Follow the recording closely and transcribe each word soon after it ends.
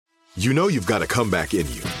You know you've got a comeback in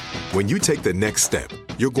you. When you take the next step,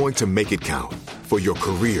 you're going to make it count. For your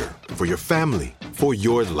career, for your family, for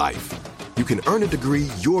your life. You can earn a degree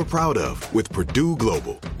you're proud of with Purdue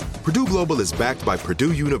Global. Purdue Global is backed by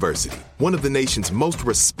Purdue University, one of the nation's most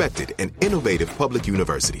respected and innovative public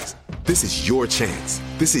universities. This is your chance.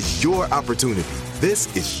 This is your opportunity.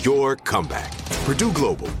 This is your comeback. Purdue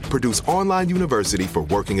Global, Purdue's online university for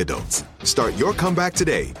working adults. Start your comeback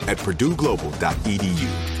today at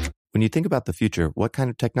purdueglobal.edu. When you think about the future, what kind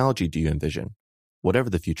of technology do you envision? Whatever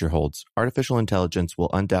the future holds, artificial intelligence will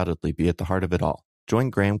undoubtedly be at the heart of it all. Join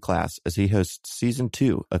Graham Class as he hosts Season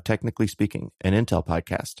 2 of Technically Speaking, an Intel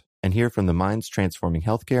podcast, and hear from the minds transforming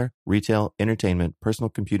healthcare, retail, entertainment, personal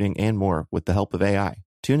computing, and more with the help of AI.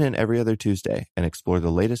 Tune in every other Tuesday and explore the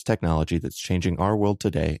latest technology that's changing our world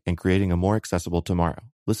today and creating a more accessible tomorrow.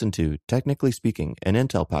 Listen to Technically Speaking, an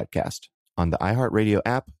Intel podcast on the iHeartRadio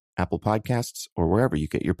app, Apple Podcasts, or wherever you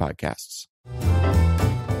get your podcasts.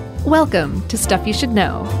 Welcome to Stuff You Should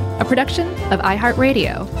Know, a production of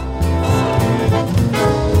iHeartRadio.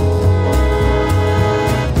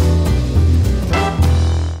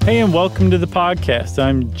 Hey, and welcome to the podcast.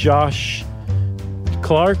 I'm Josh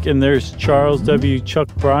Clark, and there's Charles W.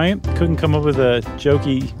 Chuck Bryant. Couldn't come up with a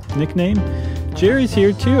jokey nickname. Jerry's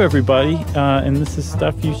here too, everybody, and this is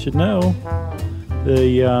Stuff You Should Know.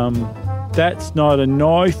 The That's Not a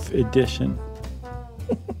Knife edition.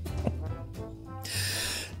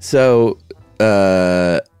 So,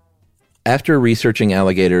 after researching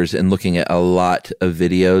alligators and looking at a lot of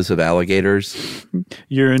videos of alligators...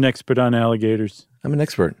 You're an expert on alligators. I'm an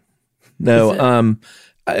expert. No,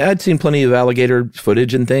 I'd seen plenty of alligator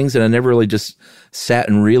footage and things, and I never really just sat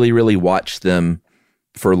and really watched them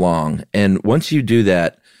for long. And once you do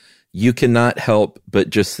that, you cannot help but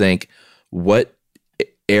just think, what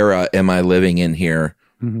era am I living in here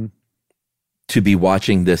to be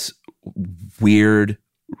watching this weird,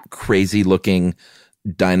 crazy-looking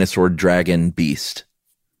dinosaur dragon beast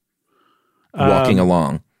walking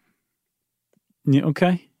along? Yeah,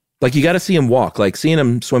 okay. Like, you got to see them walk. Like, seeing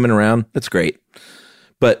them swimming around, that's great.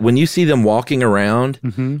 But when you see them walking around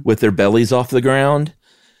with their bellies off the ground,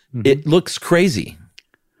 it looks crazy.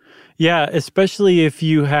 Yeah, especially if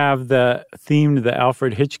you have the theme to the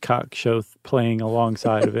Alfred Hitchcock show playing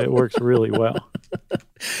alongside of it. It works really well.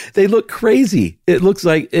 They look crazy.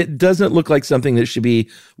 It doesn't look like something that should be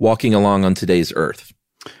walking along on today's Earth.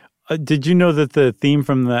 Did you know that the theme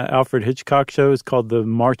from the Alfred Hitchcock show is called the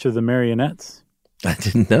March of the Marionettes? I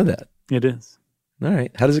didn't know that. It is. All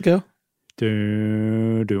right. How does it go? Right.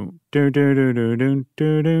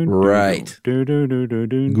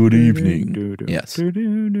 Good evening. Yes.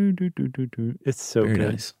 It's so very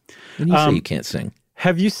good. Nice. And you say you can't sing.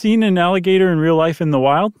 Have you seen an alligator in real life in the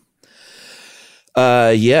wild?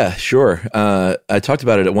 Yeah, sure. I talked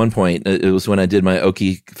about it at one point. It was when I did my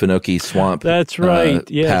Okefenokee Swamp. That's right.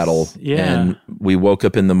 Yes. Paddle. Yeah. And we woke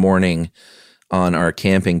up in the morning on our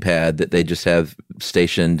camping pad that they just have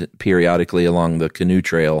stationed periodically along the canoe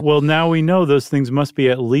trail. Well, now we know those things must be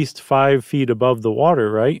at least 5 feet above the water,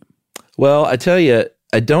 right? Well, I tell you,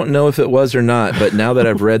 I don't know if it was or not, but now that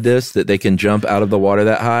I've read this, that they can jump out of the water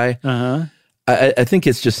that high, I think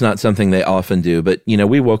it's just not something they often do. But,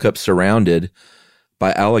 we woke up surrounded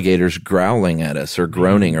by alligators growling at us or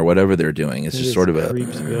groaning or whatever they're doing. It's just sort of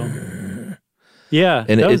a... Yeah,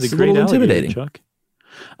 and it's a little intimidating. Chuck.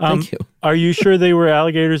 Thank you. Are you sure they were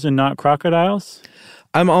alligators and not crocodiles?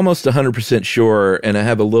 I'm almost 100% sure, and I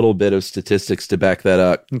have a little bit of statistics to back that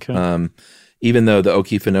up. Okay. Even though the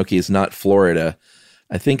Okefenokee is not Florida,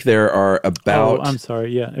 I think there are about... Oh, I'm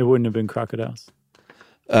sorry. Yeah, it wouldn't have been crocodiles.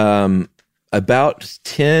 About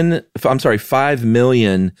 5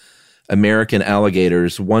 million American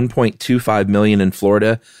alligators, 1.25 million in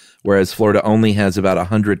Florida, whereas Florida only has about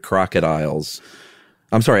 100 crocodiles.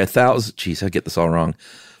 I'm sorry, 1,000. Geez, I get this all wrong.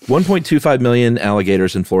 1.25 million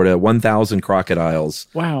alligators in Florida, 1,000 crocodiles.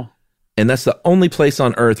 Wow. And that's the only place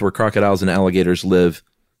on Earth where crocodiles and alligators live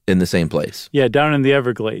in the same place. Yeah, down in the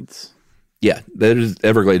Everglades. Yeah, the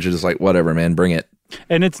Everglades are just like, whatever, man, bring it.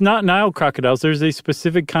 And it's not Nile crocodiles. There's a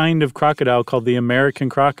specific kind of crocodile called the American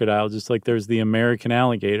crocodile, just like there's the American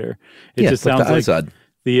alligator. It just sounds like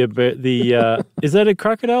the is that a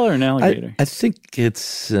crocodile or an alligator? I think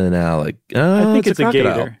it's an alligator. I think it's a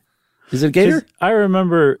gator. Is it a gator? I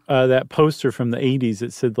remember that poster from the 80s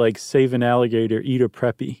that said, like, save an alligator, eat a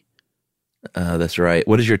preppy. That's right.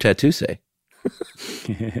 What does your tattoo say?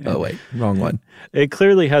 Oh, wait. Wrong one. It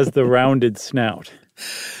clearly has the rounded snout.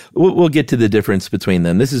 We'll get to the difference between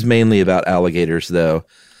them. This is mainly about alligators, though,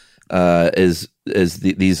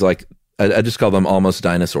 these, like, I just call them almost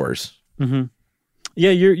dinosaurs. Mm-hmm.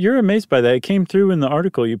 Yeah, you're amazed by that. It came through in the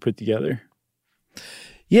article you put together.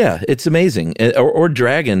 Yeah, it's amazing. Or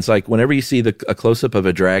dragons, like whenever you see a close-up of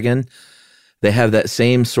a dragon, they have that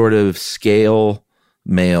same sort of scale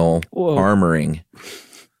mail armoring.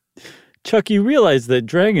 Chuck, you realize that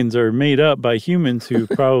dragons are made up by humans who've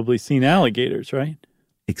probably seen alligators, right?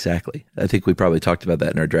 Exactly. I think we probably talked about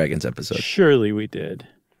that in our dragons episode. Surely we did.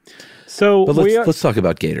 So, but let's talk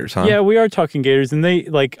about gators, huh? Yeah, we are talking gators, and they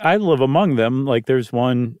I live among them. Like, there's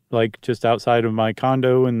one just outside of my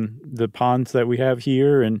condo and the ponds that we have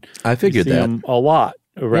here, and I figured you see that them a lot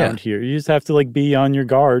around here. You just have to be on your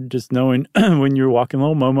guard, just knowing when you're walking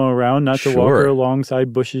little Momo around, not to walk her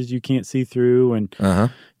alongside bushes you can't see through,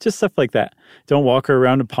 and just stuff like that. Don't walk her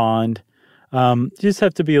around a pond. You just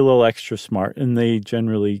have to be a little extra smart, and they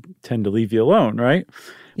generally tend to leave you alone, right?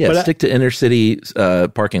 Yeah, stick to inner city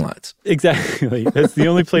parking lots. Exactly. That's the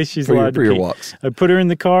only place she's allowed to for your pee. walks. I put her in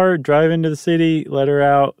the car, drive into the city, let her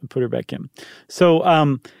out, put her back in.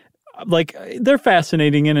 So, they're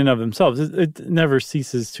fascinating in and of themselves. It never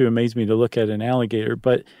ceases to amaze me to look at an alligator,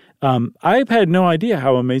 but I've had no idea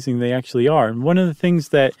how amazing they actually are. And one of the things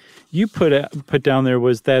that you put down there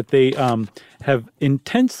was that they have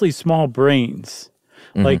intensely small brains.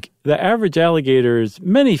 Mm-hmm. Like, the average alligator is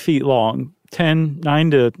many feet long,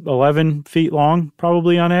 9 to 11 feet long,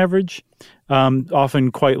 probably on average,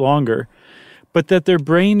 often quite longer. But that their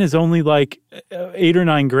brain is only 8 or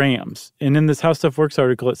 9 grams. And in this How Stuff Works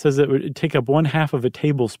article, it says it would take up 1/2 of a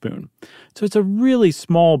tablespoon. So it's a really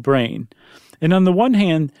small brain. And on the one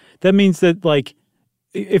hand, that means that,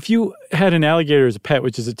 if you had an alligator as a pet,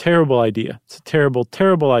 which is a terrible idea, it's a terrible,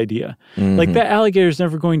 terrible idea. Mm-hmm. That alligator is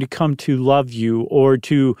never going to come to love you, or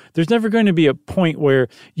there's never going to be a point where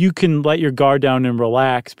you can let your guard down and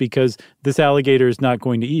relax because this alligator is not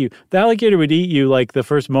going to eat you. The alligator would eat you the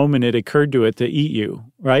first moment it occurred to it to eat you,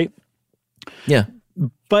 right? Yeah,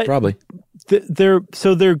 but probably.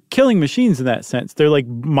 They're killing machines in that sense. They're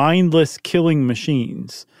mindless killing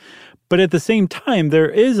machines. But at the same time, there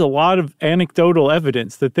is a lot of anecdotal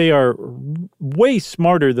evidence that they are way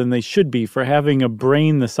smarter than they should be for having a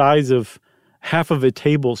brain the size of 1/2 of a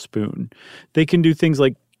tablespoon. They can do things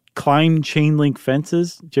like climb chain link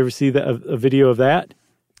fences. Did you ever see a video of that?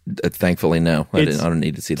 Thankfully, no. I don't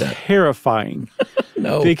need to see that. Terrifying.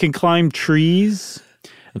 No. They can climb trees.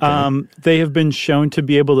 Okay. They have been shown to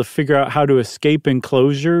be able to figure out how to escape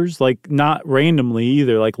enclosures, not randomly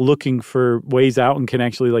either, looking for ways out, and can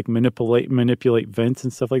actually manipulate vents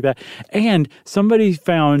and stuff like that. And somebody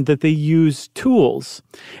found that they use tools,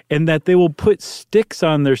 and that they will put sticks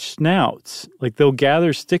on their snouts. They'll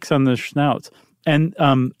gather sticks on their snouts. And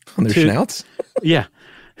on their snouts? Yeah.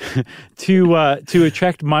 to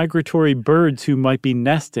attract migratory birds who might be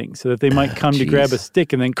nesting, so that they might come to grab a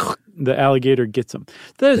stick, and then the alligator gets them.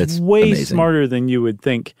 That's way amazing. Smarter than you would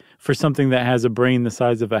think for something that has a brain the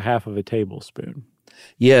size of 1/2 of a tablespoon.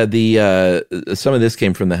 Yeah, some of this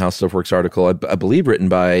came from the How Stuff Works article, I believe written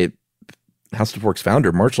by How Stuff Works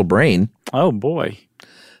founder Marshall Brain. Oh, boy.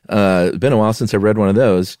 It's been a while since I read one of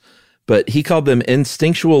those, but he called them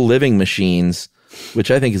instinctual living machines, which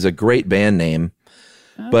I think is a great band name.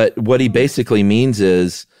 But what he basically means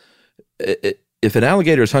is, if an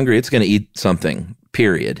alligator is hungry, it's going to eat something,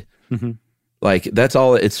 period. Mm-hmm. That's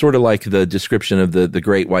all. It's sort of like the description of the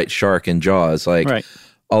great white shark in Jaws. Right.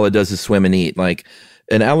 All it does is swim and eat.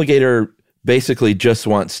 An alligator basically just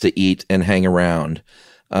wants to eat and hang around.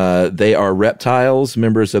 They are reptiles,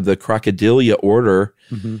 members of the Crocodilia order,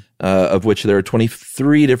 mm-hmm. Of which there are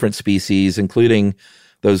 23 different species, including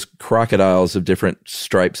those crocodiles of different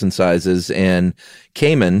stripes and sizes, and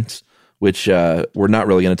caimans, which we're not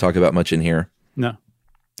really going to talk about much in here. No.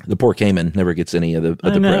 The poor caiman never gets any of the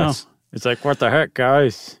press. It's what the heck,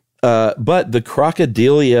 guys? But the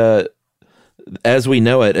Crocodilia, as we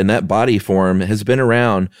know it, in that body form, has been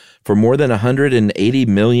around for more than 180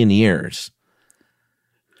 million years.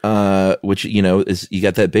 Which, is, you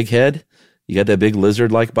got that big head, you got that big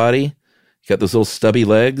lizard-like body, you got those little stubby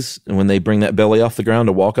legs, and when they bring that belly off the ground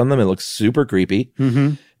to walk on them, it looks super creepy.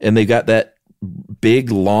 Mm-hmm. And they got that big,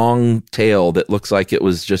 long tail that looks like it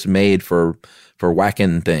was just made for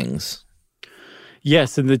whacking things.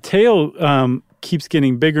 Yes, and the tail keeps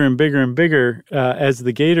getting bigger and bigger and bigger as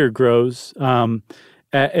the gator grows. And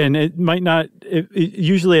it might not, it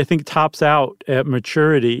usually I think tops out at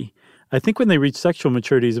maturity. I think when they reach sexual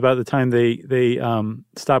maturity is about the time they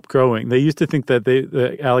stop growing. They used to think that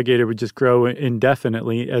the alligator would just grow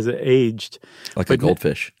indefinitely as it aged. Like a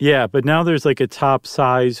goldfish. Yeah, but now there's a top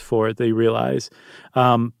size for it, they realize.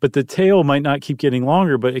 But the tail might not keep getting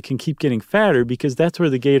longer, but it can keep getting fatter because that's where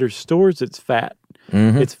the gator stores its fat.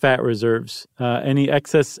 its fat reserves. Any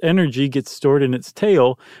excess energy gets stored in its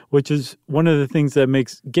tail, which is one of the things that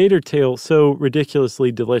makes gator tail so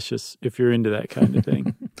ridiculously delicious if you're into that kind of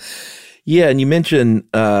thing. Yeah, and you mentioned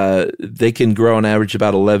they can grow on average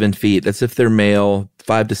about 11 feet. That's if they're male,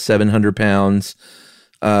 500 to 700 pounds.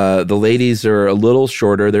 The ladies are a little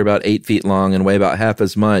shorter. They're about 8 feet long and weigh about half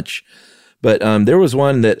as much. But there was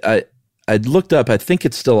one that I looked up. I think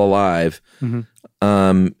it's still alive.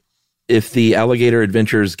 If the Alligator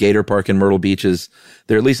Adventures Gator Park in Myrtle Beach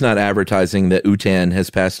they're at least not advertising that Utan has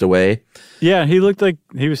passed away. Yeah, he looked like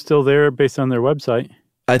he was still there based on their website.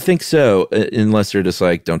 I think so, unless they're just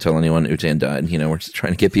like, don't tell anyone Utan died. You know, we're just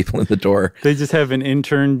trying to get people in the door. They just have an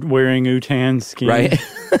intern wearing Utan skin. Right.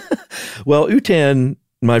 Well, Utan,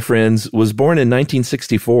 my friends, was born in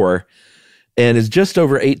 1964 and is just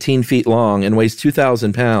over 18 feet long and weighs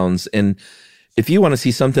 2,000 pounds. And if you want to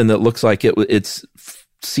see something that looks like it's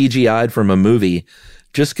CGI'd from a movie,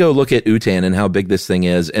 just go look at Utan and how big this thing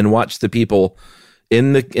is and watch the people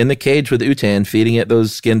in the cage with Utan feeding it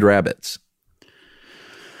those skinned rabbits.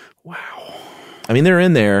 Wow. I mean, they're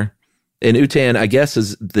in there. And Utan, I guess,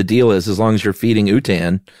 the deal is as long as you're feeding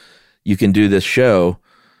Utan, you can do this show.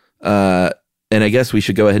 And I guess we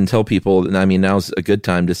should go ahead and tell people, I mean, now's a good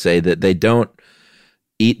time to say that they don't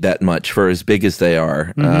eat that much for as big as they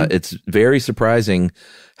are. It's very surprising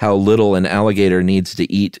how little an alligator needs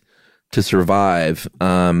to eat to survive.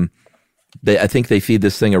 I think they feed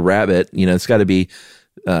this thing a rabbit. You know, it's got to be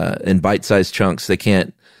in bite-sized chunks. They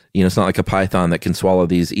can't, you know, it's not like a python that can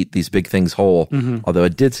eat these big things whole. Although I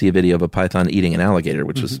did see a video of a python eating an alligator,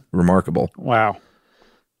 which was remarkable. Wow.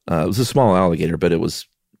 It was a small alligator, but it was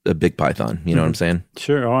a big python. You know what I'm saying?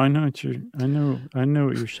 Sure. Oh, I know what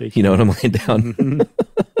you're shaking. You know what I'm laying down?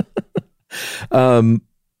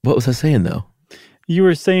 What was I saying though? You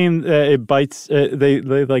were saying it bites. They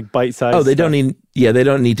like bite size. Oh, they don't need. Yeah, they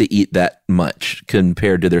don't need to eat that much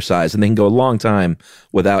compared to their size, and they can go a long time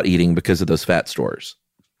without eating because of those fat stores.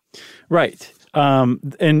 Right.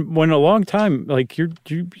 And when a long time, like you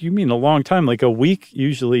mean a long time, like a week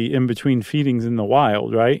usually in between feedings in the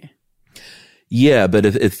wild, right? Yeah, but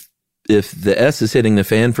if the S is hitting the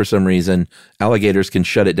fan for some reason, alligators can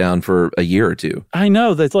shut it down for a year or two. I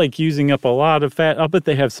know, that's like using up a lot of fat. I'll bet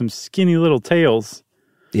they have some skinny little tails.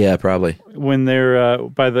 Yeah, probably. When they're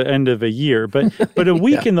by the end of a year. But a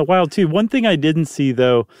week in the wild, too. One thing I didn't see,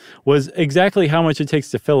 though, was exactly how much it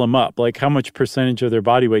takes to fill them up. Like, how much percentage of their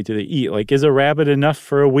body weight do they eat? Like, is a rabbit enough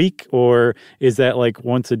for a week? Or is that, like,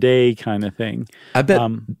 once a day kind of thing? I bet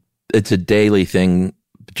it's a daily thing,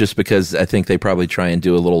 just because I think they probably try and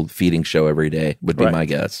do a little feeding show every day, would be my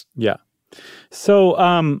guess. Yeah.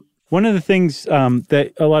 So, one of the things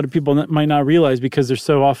that a lot of people might not realize because they're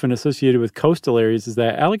so often associated with coastal areas is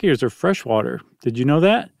that alligators are freshwater. Did you know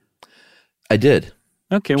that? I did.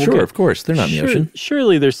 Okay. Well, sure, good. Of course. They're not in the ocean.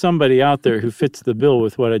 Surely there's somebody out there who fits the bill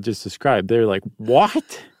with what I just described. They're like,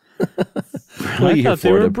 what? I thought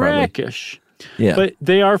they were brackish. Yeah. But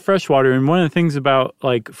they are freshwater. And one of the things about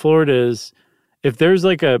like Florida is if there's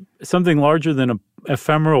like something larger than a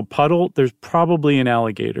ephemeral puddle, there's probably an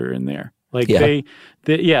alligator in there. Like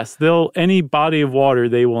they'll any body of water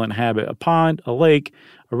they will inhabit. A pond, a lake,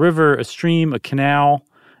 a river, a stream, a canal,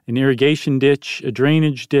 an irrigation ditch, a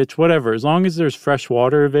drainage ditch, whatever. As long as there's fresh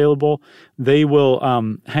water available, they will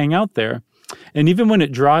hang out there. And even when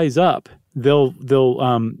it dries up, they'll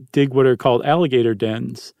dig what are called alligator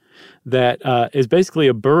dens. That is basically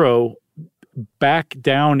a burrow back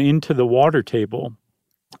down into the water table,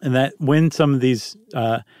 and that when some of these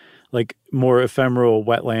like more ephemeral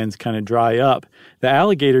wetlands kind of dry up, the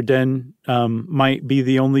alligator den might be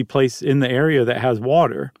the only place in the area that has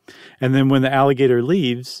water. And then when the alligator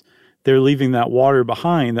leaves, they're leaving that water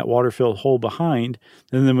behind, that water-filled hole behind.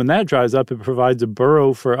 And then when that dries up, it provides a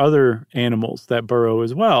burrow for other animals that burrow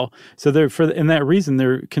as well. So in that reason,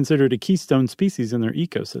 they're considered a keystone species in their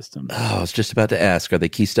ecosystem. Oh, I was just about to ask, are they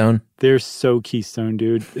keystone? They're so keystone,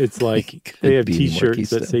 dude. It's like they have T-shirts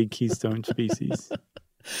that say keystone species.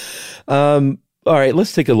 All right,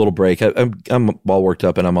 let's take a little break. I'm all worked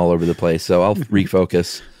up and I'm all over the place, so I'll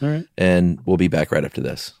refocus. All right. And we'll be back right after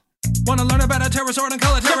this. Want to learn about a pterosaur and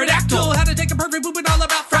call it pterodactyl? How to take a perfect poop and all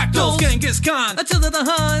about fractals. Genghis Khan, Attila the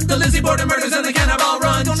Hun, the Lizzie Borden murders and the cannibal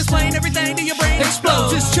runs. Don't explain everything to your brain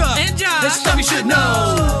explodes. It's Chuck and Josh. This stuff you should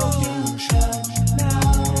know.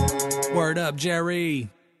 Word up,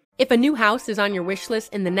 Jerry. If a new house is on your wish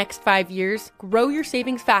list in the next 5 years, grow your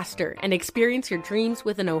savings faster and experience your dreams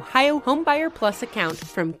with an Ohio Homebuyer Plus account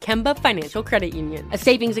from Kemba Financial Credit Union. A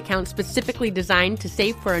savings account specifically designed to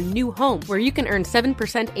save for a new home, where you can earn 7%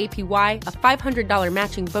 APY, a $500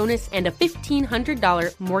 matching bonus, and a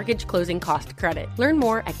 $1,500 mortgage closing cost credit. Learn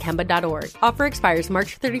more at Kemba.org. Offer expires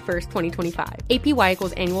March 31st, 2025. APY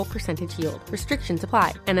equals annual percentage yield. Restrictions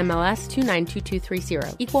apply. NMLS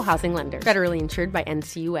 292230. Equal housing lender. Federally insured by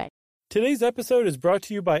NCUA. Today's episode is brought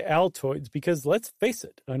to you by Altoids because, let's face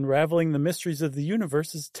it, unraveling the mysteries of the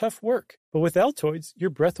universe is tough work. But with Altoids, your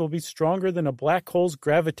breath will be stronger than a black hole's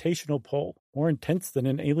gravitational pull, more intense than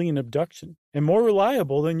an alien abduction, and more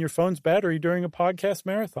reliable than your phone's battery during a podcast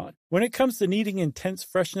marathon. When it comes to needing intense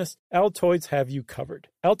freshness, Altoids have you covered.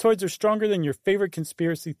 Altoids are stronger than your favorite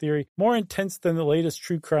conspiracy theory, more intense than the latest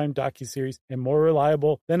true crime docuseries, and more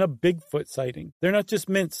reliable than a Bigfoot sighting. They're not just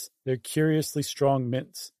mints, they're curiously strong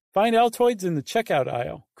mints. Find Altoids in the checkout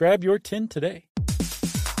aisle. Grab your tin today.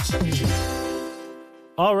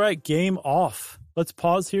 All right, game off. Let's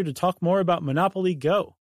pause here to talk more about Monopoly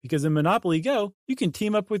Go. Because in Monopoly Go, you can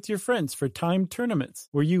team up with your friends for timed tournaments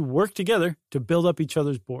where you work together to build up each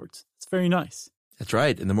other's boards. It's very nice. That's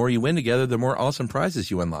right. And the more you win together, the more awesome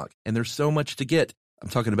prizes you unlock. And there's so much to get. I'm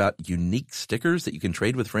talking about unique stickers that you can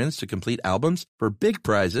trade with friends to complete albums for big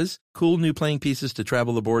prizes, cool new playing pieces to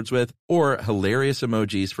travel the boards with, or hilarious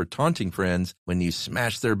emojis for taunting friends when you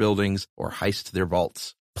smash their buildings or heist their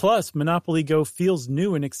vaults. Plus, Monopoly Go feels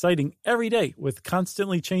new and exciting every day with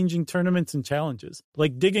constantly changing tournaments and challenges,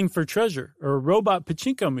 like digging for treasure or a robot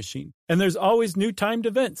pachinko machine. And there's always new timed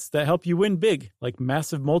events that help you win big, like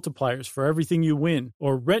massive multipliers for everything you win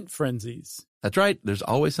or rent frenzies. That's right. There's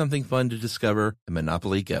always something fun to discover in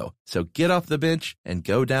Monopoly Go. So get off the bench and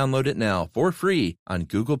go download it now for free on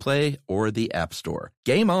Google Play or the App Store.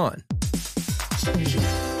 Game on.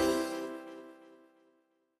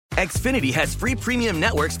 Xfinity has free premium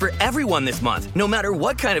networks for everyone this month, no matter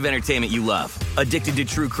what kind of entertainment you love. Addicted to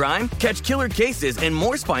true crime? Catch killer cases and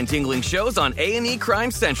more spine-tingling shows on A&E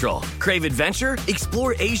Crime Central. Crave adventure?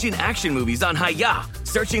 Explore Asian action movies on Hi-Ya.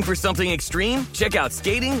 Searching for something extreme? Check out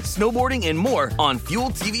skating, snowboarding, and more on Fuel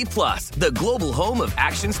TV Plus, the global home of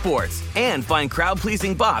action sports. And find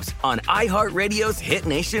crowd-pleasing bops on iHeartRadio's Hit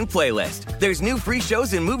Nation playlist. There's new free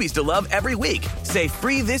shows and movies to love every week. Say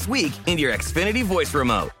free this week in your Xfinity voice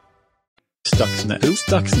remote. Stuxnet. Who?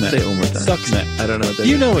 Stuxnet. Say it one more time. Stuxnet. I don't know what that is.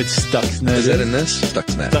 You know it's Stuxnet. Is that in this?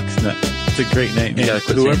 Stuxnet. Stuxnet. It's a great name. You gotta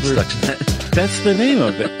quit saying Stuxnet. That's the name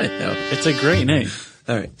of it. I know. It's a great name.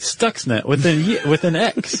 All right. Stuxnet with an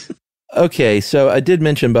X. Okay, so I did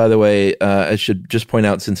mention, by the way, I should just point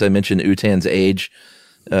out, since I mentioned Utan's age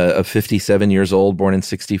of 57 years old, born in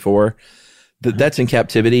 64, that's in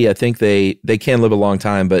captivity. I think they can live a long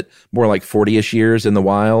time, but more like 40-ish years in the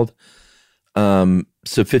wild.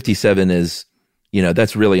 So 57 is,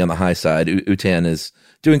 that's really on the high side. Utan is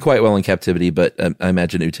doing quite well in captivity, but I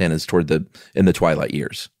imagine Utan is in the twilight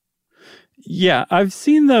years. Yeah, I've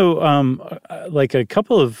seen though, like I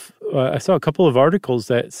saw a couple of articles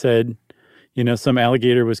that said, some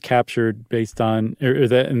alligator was captured based on,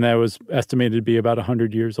 and that was estimated to be about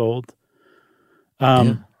 100 years old.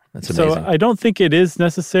 Yeah, that's amazing. So I don't think it is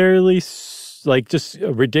necessarily like just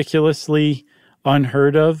ridiculously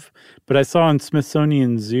unheard of, but I saw in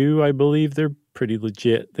Smithsonian Zoo, I believe they're pretty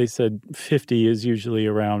legit. They said 50 is usually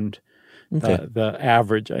around the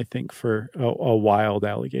average, I think, for a wild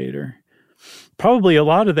alligator. Probably a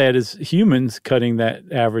lot of that is humans cutting that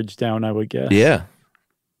average down, I would guess. Yeah.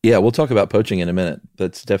 Yeah, we'll talk about poaching in a minute.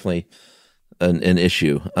 That's definitely an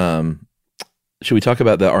issue. Should we talk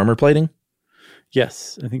about the armor plating?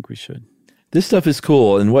 Yes, I think we should. This stuff is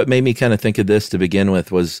cool, and what made me kind of think of this to begin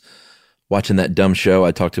with was watching that dumb show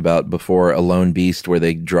I talked about before, A Lone Beast, where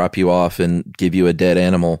they drop you off and give you a dead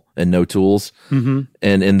animal and no tools. Mm-hmm.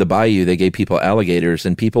 And in the bayou, they gave people alligators,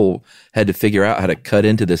 and people had to figure out how to cut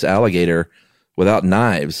into this alligator without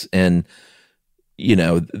knives. And,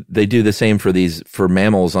 they do the same for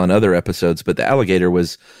mammals on other episodes, but the alligator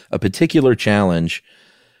was a particular challenge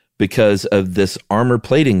because of this armor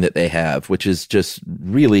plating that they have, which is just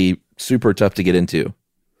really super tough to get into.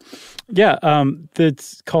 Yeah,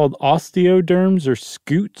 that's called osteoderms or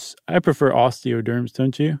scoots. I prefer osteoderms,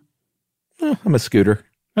 don't you? I'm a scooter.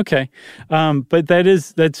 Okay, but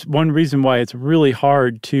that's one reason why it's really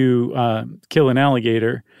hard to kill an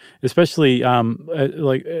alligator, especially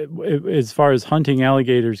as far as hunting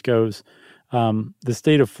alligators goes. The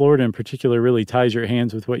state of Florida in particular really ties your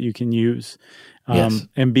hands with what you can use. Yes.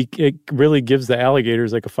 And it really gives the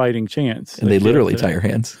alligators like a fighting chance. And they literally tie your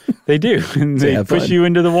hands. They do. And they push you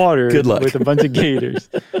into the water Good luck. with a bunch of gators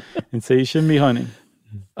and say you shouldn't be hunting.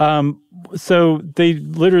 So they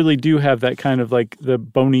literally do have that kind of like the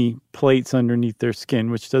bony plates underneath their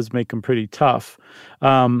skin, which does make them pretty tough.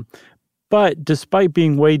 But despite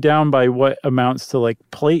being weighed down by what amounts to like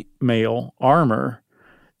plate mail armor,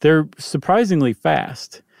 they're surprisingly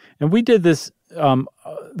fast. And we did this.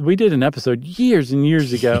 We did an episode years and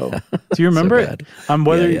years ago. Do you remember it?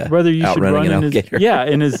 Whether you should run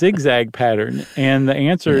in a zigzag pattern. And the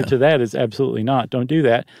answer to that is absolutely not. Don't do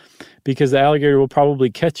that, because the alligator will probably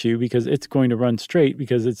catch you because it's going to run straight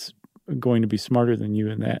because it's going to be smarter than you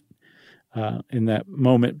in that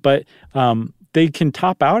moment. But they can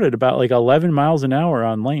top out at about like 11 miles an hour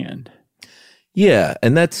on land. Yeah,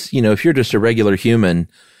 and that's, if you're just a regular human,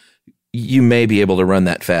 you may be able to run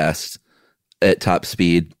that fast at top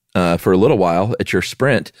speed for a little while at your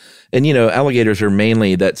sprint. And, alligators are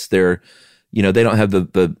mainly, that's their, they don't have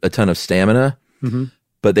a ton of stamina,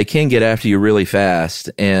 but they can get after you really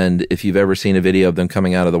fast. And if you've ever seen a video of them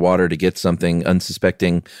coming out of the water to get something,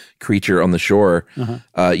 unsuspecting creature on the shore,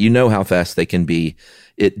 you know how fast they can be.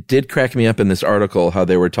 It did crack me up in this article how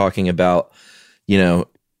they were talking about,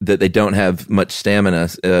 that they don't have much stamina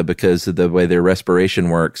because of the way their respiration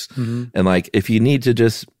works. And like, if you need to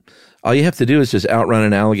just, all you have to do is just outrun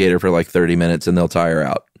an alligator for like 30 minutes and they'll tire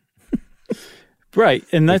out. Right.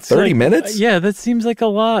 And that's 30 minutes? Yeah, that seems like that's a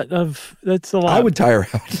lot. I would tire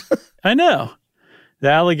out. I know. The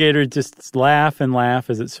alligator just laugh and laugh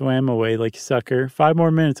as it swam away like a sucker. 5 more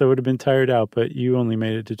minutes, I would have been tired out, but you only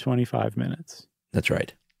made it to 25 minutes. That's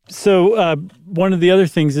right. So one of the other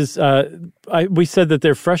things is we said that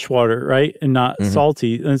they're freshwater, right, and not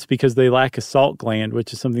salty. And it's because they lack a salt gland,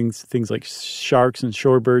 which is something things like sharks and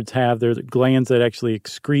shorebirds have. They're glands that actually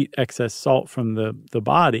excrete excess salt from the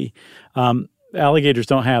body. Alligators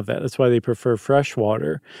don't have that. That's why they prefer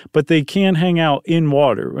freshwater. But they can hang out in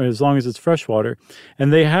water as long as it's freshwater.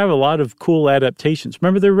 And they have a lot of cool adaptations.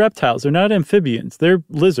 Remember, they're reptiles. They're not amphibians. They're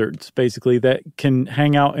lizards, basically, that can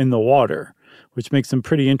hang out in the water, which makes them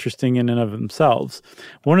pretty interesting in and of themselves.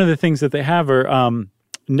 One of the things that they have are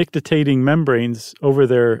nictitating membranes over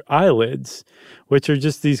their eyelids, which are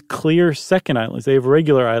just these clear second eyelids. They have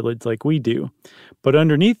regular eyelids like we do. But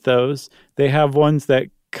underneath those, they have ones that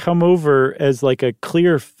come over as like a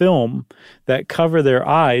clear film that cover their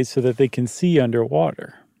eyes so that they can see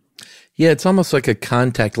underwater. Yeah, it's almost like a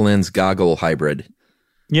contact lens goggle hybrid.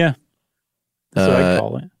 Yeah. That's what I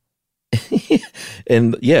call it.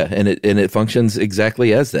 And it functions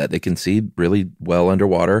exactly as that. They can see really well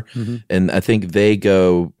underwater. And I think they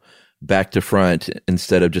go back to front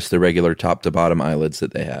instead of just the regular top to bottom eyelids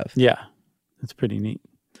that they have. Yeah, that's pretty neat.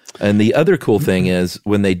 And the other cool thing is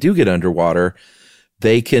when they do get underwater,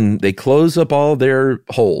 they close up all their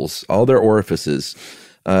holes, all their orifices.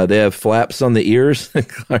 They have flaps on the ears.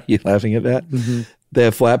 Are you laughing at that? They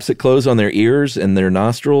have flaps that close on their ears and their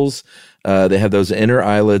nostrils. They have those inner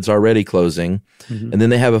eyelids already closing. And then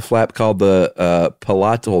they have a flap called the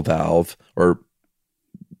palatal valve, or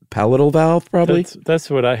palatal valve, probably. That's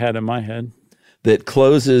what I had in my head. That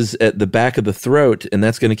closes at the back of the throat, and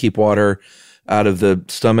that's going to keep water out of the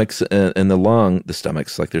stomachs and the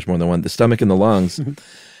stomachs, like there's more than one, the stomach and the lungs.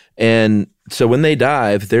 And so when they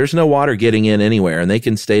dive, there's no water getting in anywhere, and they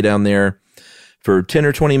can stay down there for 10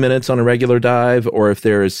 or 20 minutes on a regular dive, or if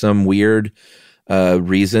there is some weird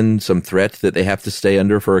reason, some threat that they have to stay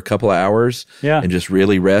under for a couple of hours and just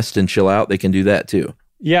really rest and chill out, they can do that too.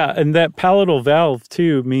 Yeah, and that palatal valve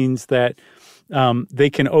too means that they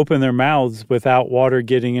can open their mouths without water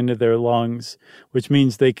getting into their lungs, which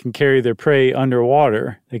means they can carry their prey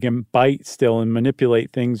underwater. They can bite still and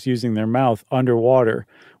manipulate things using their mouth underwater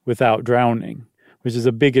without drowning, which is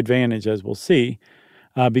a big advantage, as we'll see,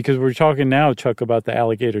 because we're talking now, Chuck, about the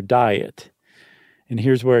alligator diet. And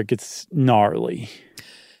here's where it gets gnarly.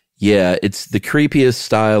 Yeah, it's the creepiest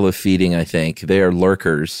style of feeding, I think. They are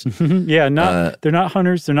lurkers. Yeah, they're not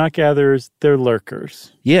hunters, they're not gatherers, they're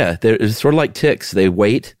lurkers. Yeah, it's sort of like ticks. They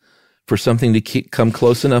wait for something to come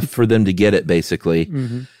close enough for them to get it, basically.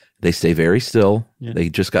 They stay very still. Yeah. They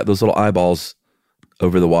just got those little eyeballs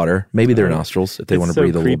over the water. Maybe their nostrils, if they want to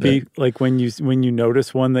breathe a little bit. It's so creepy, like when you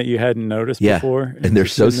notice one that you hadn't noticed before. And they're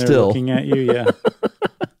so still. Looking at you, yeah.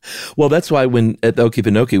 Well, that's why when at the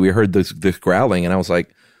Okefenokee, we heard this growling, and I was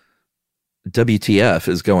like, WTF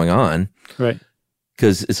is going on? Right.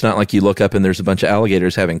 Because it's not like you look up and there's a bunch of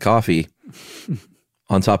alligators having coffee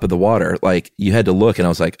on top of the water. Like, you had to look, and I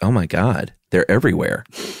was like, oh my God, they're everywhere.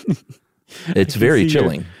 It's very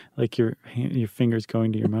chilling. Your fingers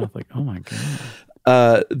going to your mouth, like, oh my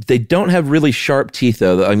God. They don't have really sharp teeth,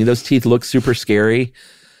 though. I mean, those teeth look super scary.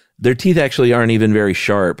 Their teeth actually aren't even very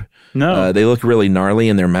sharp. No. They look really gnarly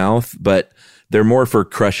in their mouth, but they're more for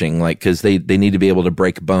crushing, like, because they need to be able to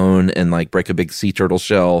break bone and like break a big sea turtle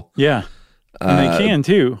shell. Yeah, and they can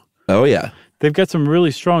too. Oh yeah, they've got some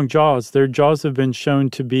really strong jaws. Their jaws have been shown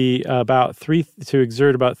to be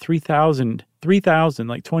exert about 3,000,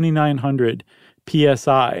 like 2,900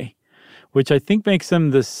 psi, which I think makes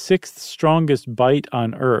them the 6th strongest bite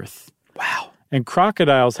on Earth. Wow. And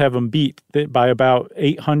crocodiles have them beat by about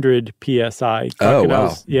 800 psi.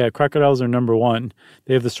 Crocodiles, wow. Yeah, crocodiles are number 1.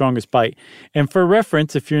 They have the strongest bite. And for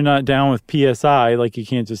reference, if you're not down with psi, like you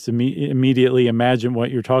can't just immediately imagine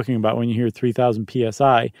what you're talking about when you hear 3,000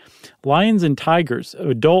 psi, lions and tigers,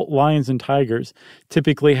 adult lions and tigers,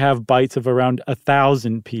 typically have bites of around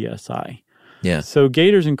 1,000 psi. Yeah. So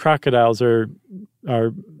gators and crocodiles are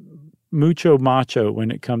mucho macho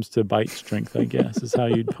when it comes to bite strength, I guess, is how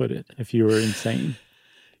you'd put it if you were insane.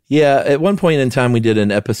 Yeah, at one point in time, we did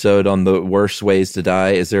an episode on the worst ways to die.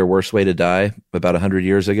 Is there a worse way to die? About 100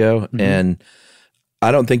 years ago. Mm-hmm. And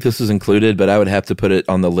I don't think this is included, but I would have to put it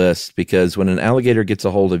on the list because when an alligator gets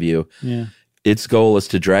a hold of you, its goal is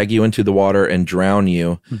to drag you into the water and drown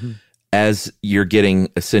you as you're getting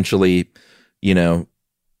essentially,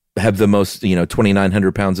 have the most,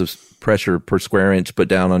 2,900 pounds of pressure per square inch put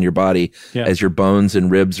down on your body as your bones and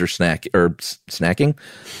ribs are snacking.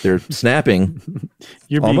 They're snapping.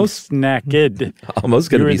 You're almost snacked. Almost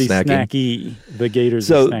going to be the snacking. Snacky. The gators.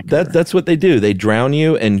 So are snacky. that's what they do. They drown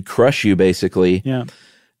you and crush you basically. Yeah.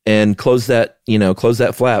 And close that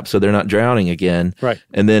flap so they're not drowning again. Right.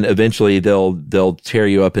 And then eventually they'll tear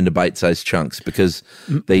you up into bite-sized chunks because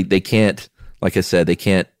they can't. Like I said, they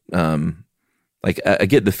can't. I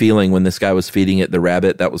get the feeling when this guy was feeding it the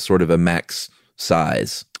rabbit, that was sort of a max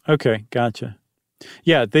size. Okay, gotcha.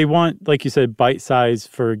 Yeah, they want, like you said, bite size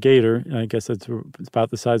for a gator. I guess it's about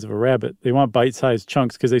the size of a rabbit. They want bite-sized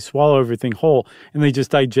chunks because they swallow everything whole, and they just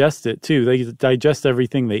digest it, too. They digest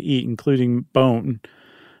everything they eat, including bone.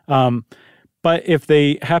 But if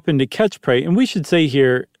they happen to catch prey, and we should say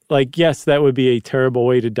here, yes, that would be a terrible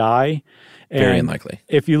way to die. And very unlikely.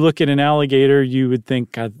 If you look at an alligator, you would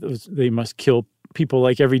think, God, they must kill people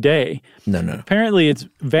every day. No. Apparently, it's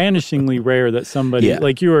vanishingly rare that somebody,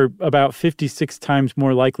 you are about 56 times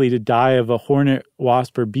more likely to die of a hornet,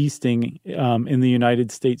 wasp, or bee sting in the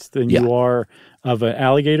United States than you are of an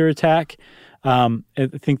alligator attack. I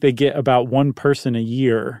think they get about one person a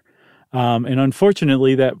year. And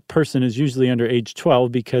unfortunately, that person is usually under age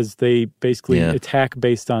 12 because they basically attack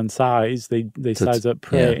based on size. They size up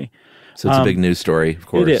prey. Yeah. So it's a big news story, of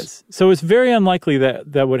course. It is. So it's very unlikely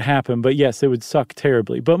that would happen. But yes, it would suck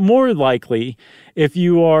terribly. But more likely, if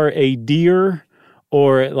you are a deer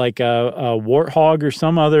or a warthog or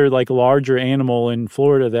some other larger animal in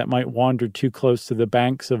Florida that might wander too close to the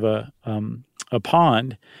banks of a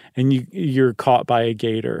pond and you're caught by a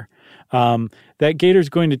gator, that gator's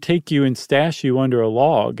going to take you and stash you under a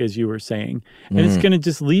log, as you were saying, and it's going to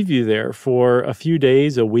just leave you there for a few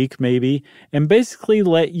days, a week maybe, and basically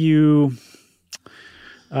let you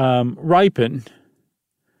ripen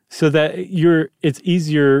so that it's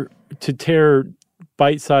easier to tear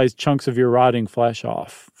bite-sized chunks of your rotting flesh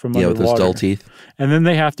off from under with water. those dull teeth. And then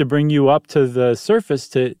they have to bring you up to the surface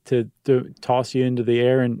to toss you into the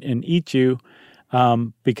air and eat you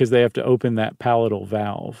because they have to open that palatal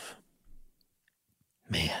valve.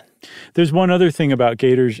 Man. There's one other thing about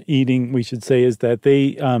gators eating, we should say, is that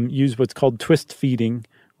they use what's called twist feeding,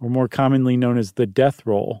 or more commonly known as the death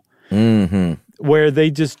roll, where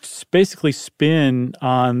they just basically spin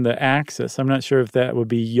on the axis. I'm not sure if that would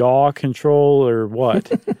be yaw control or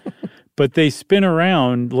what, but they spin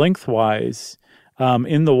around lengthwise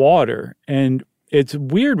in the water. And it's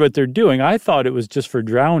weird what they're doing. I thought it was just for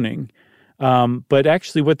drowning, but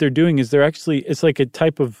actually what they're doing is it's like a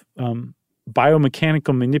type of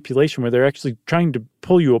biomechanical manipulation where they're actually trying to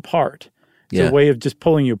pull you apart. It's a way of just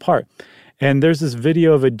pulling you apart. And there's this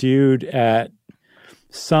video of a dude at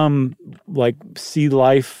some sea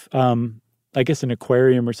life, I guess an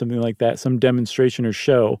aquarium or something like that, some demonstration or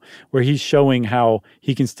show where he's showing how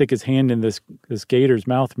he can stick his hand in this gator's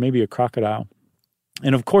mouth, maybe a crocodile.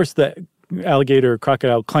 And of course the alligator or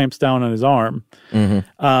crocodile clamps down on his arm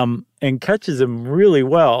and catches him really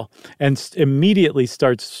well and immediately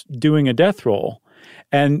starts doing a death roll.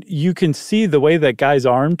 And you can see the way that guy's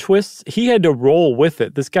arm twists. He had to roll with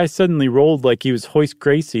it. This guy suddenly rolled like he was Hoist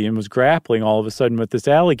Gracie and was grappling all of a sudden with this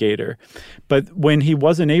alligator. But when he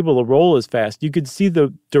wasn't able to roll as fast, you could see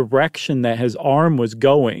the direction that his arm was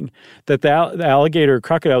going, that the alligator or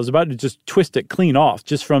crocodile was about to just twist it clean off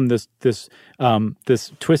just from this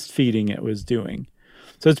twist feeding it was doing.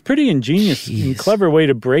 So it's pretty ingenious and clever way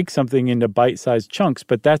to break something into bite-sized chunks,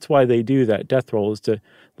 but that's why they do that death roll, is to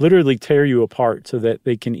literally tear you apart so that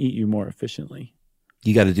they can eat you more efficiently.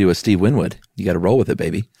 You got to do a Steve Winwood. You got to roll with it,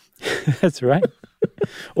 baby. That's right.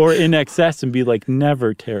 Or in excess and be like,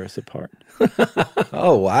 never tear us apart.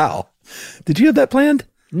 Oh, wow. Did you have that planned?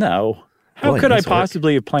 No. How could I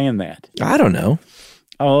possibly have planned that? I don't know.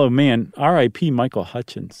 Oh, man. R.I.P. Michael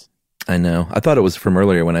Hutchins. I know. I thought it was from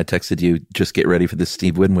earlier when I texted you, just get ready for this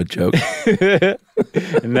Steve Winwood joke.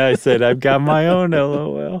 And I said, I've got my own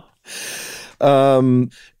LOL.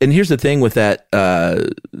 And here's the thing with that,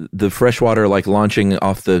 the freshwater, like launching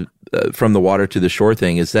off the, from the water to the shore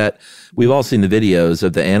thing, is that we've all seen the videos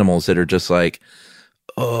of the animals that are just like,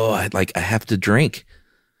 oh, I have to drink.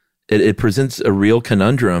 It presents a real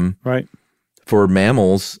conundrum. Right. For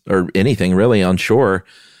mammals or anything really on shore,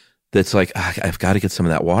 that's like, I've got to get some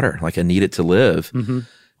of that water. Like I need it to live. Mm-hmm.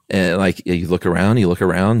 And like you look around, you're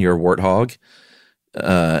a warthog,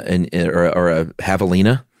 or a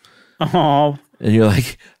javelina. Oh, and you're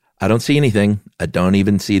like, I don't see anything. I don't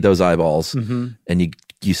even see those eyeballs. Mm-hmm. And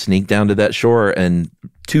you sneak down to that shore, and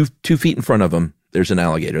 2 feet in front of them, there's an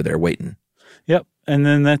alligator there waiting. Yep. And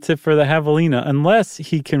then that's it for the javelina, unless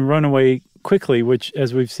he can run away quickly, which,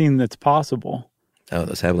 as we've seen, that's possible. Oh,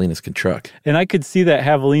 those javelinas can truck. And I could see that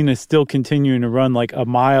javelina still continuing to run like a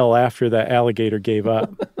mile after that alligator gave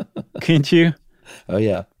up. Can't you? Oh,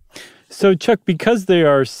 yeah. So, Chuck, because they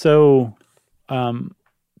are so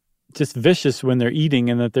just vicious when they're eating,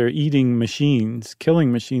 and that they're eating machines,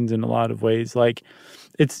 killing machines in a lot of ways, like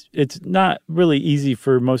it's not really easy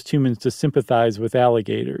for most humans to sympathize with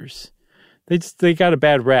alligators. They got a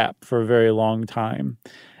bad rap for a very long time.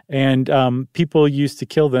 And people used to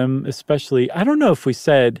kill them, especially, I don't know if we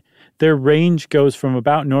said, their range goes from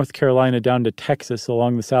about North Carolina down to Texas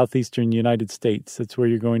along the southeastern United States. That's where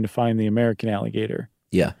you're going to find the American alligator.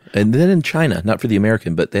 Yeah. And then in China, not for the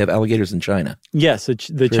American, but they have alligators in China. Yes.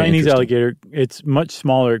 The Chinese alligator, it's much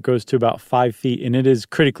smaller. It goes to about 5 feet, and it is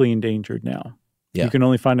critically endangered now. Yeah. You can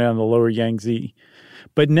only find it on the lower Yangtze.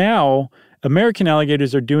 But now, American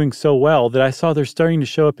alligators are doing so well that I saw they're starting to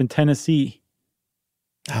show up in Tennessee.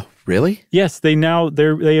 Oh, really? Yes, they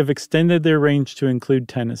have extended their range to include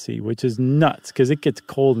Tennessee, which is nuts because it gets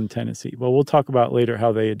cold in Tennessee. Well, we'll talk about later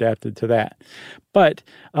how they adapted to that. But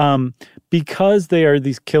because they are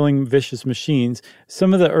these killing vicious machines,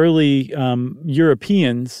 some of the early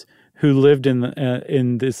Europeans who lived in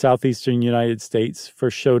the southeastern United States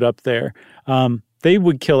first showed up there. They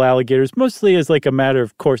would kill alligators mostly as like a matter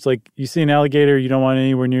of course. Like you see an alligator, you don't want it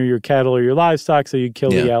anywhere near your cattle or your livestock, so you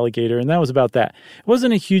kill the alligator. And that was about that. It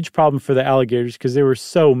wasn't a huge problem for the alligators because there were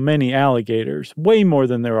so many alligators, way more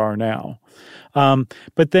than there are now.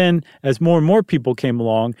 But then as more and more people came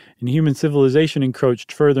along and human civilization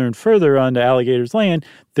encroached further and further onto alligators' land,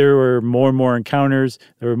 there were more and more encounters.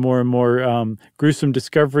 There were more and more gruesome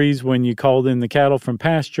discoveries when you called in the cattle from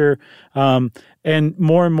pasture. And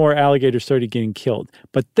more alligators started getting killed.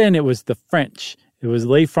 But then it was the French. It was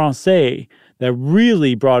les Français that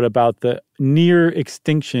really brought about the near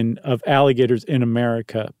extinction of alligators in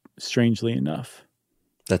America, strangely enough.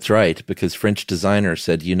 That's right, because French designers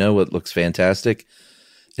said, you know what looks fantastic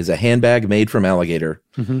is a handbag made from alligator,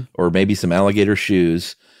 or maybe some alligator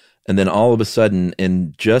shoes. And then all of a sudden,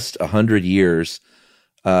 in just 100 years,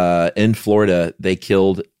 in Florida, they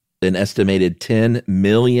killed an estimated 10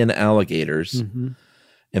 million alligators. Mm-hmm.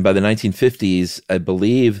 And by the 1950s, I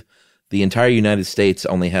believe the entire United States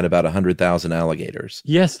only had about 100,000 alligators.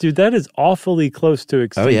 Yes, dude, that is awfully close to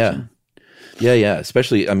extinction. Oh, yeah. Yeah.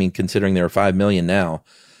 Especially, I mean, considering there are 5 million now.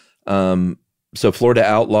 So Florida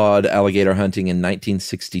outlawed alligator hunting in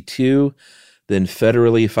 1962. Then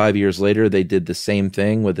federally, 5 years later, they did the same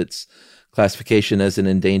thing with its classification as an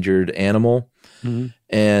endangered animal. Mm-hmm.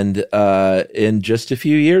 And in just a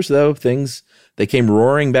few years, though, they came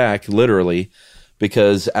roaring back, literally,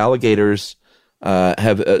 because alligators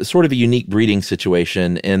have sort of a unique breeding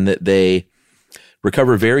situation in that they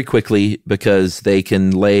recover very quickly because they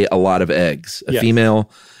can lay a lot of eggs. A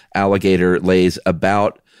female alligator lays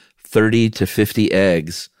about 30 to 50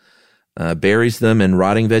 eggs, buries them in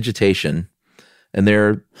rotting vegetation, and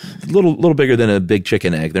they're a little bigger than a big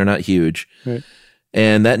chicken egg. They're not huge. Right.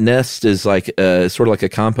 And that nest is like sort of like a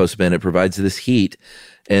compost bin. It provides this heat.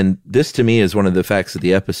 And this, to me, is one of the facts of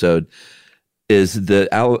the episode, is the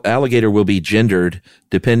alligator will be gendered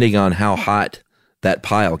depending on how hot that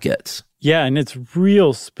pile gets. Yeah, and it's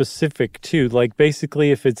real specific, too. Like,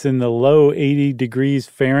 basically, if it's in the low 80 degrees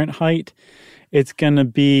Fahrenheit, it's going to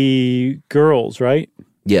be girls, right?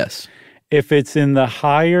 Yes. If it's in the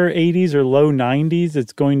higher 80s or low 90s,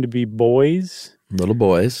 it's going to be boys. Little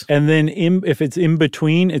boys. And then if it's in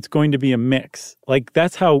between, it's going to be a mix. Like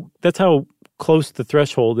that's how close the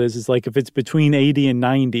threshold is like if it's between 80 and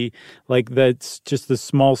 90, like that's just the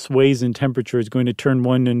small sways in temperature is going to turn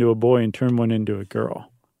one into a boy and turn one into a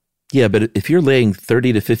girl. Yeah, but if you're laying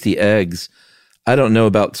 30 to 50 eggs, I don't know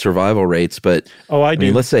about survival rates, but I do.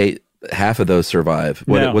 mean, let's say half of those survive.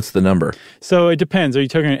 What's the number? So it depends. Are you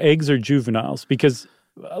talking eggs or juveniles? Because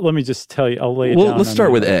let me just tell you, I'll lay it down. Well, let's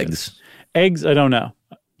start with eggs. Eggs, I don't know.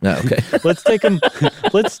 No, okay.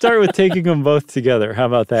 Let's start with taking them both together. How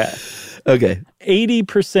about that? Okay.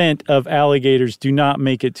 80% of alligators do not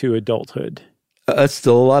make it to adulthood. That's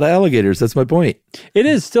still a lot of alligators. That's my point. It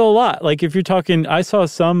is still a lot. Like if you're talking, I saw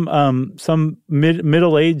some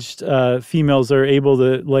middle-aged females are able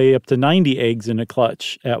to lay up to 90 eggs in a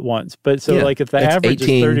clutch at once. But so like if the average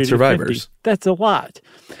is 30 survivors. to 50, that's a lot.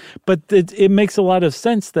 But it makes a lot of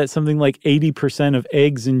sense that something like 80% of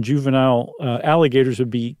eggs in juvenile alligators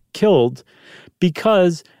would be killed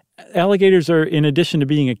because alligators are, in addition to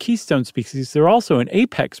being a keystone species, they're also an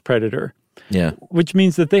apex predator. Yeah. Which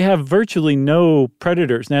means that they have virtually no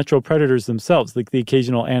predators, natural predators themselves, like the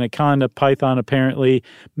occasional anaconda, python apparently.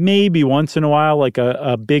 Maybe once in a while, like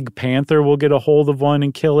a big panther will get a hold of one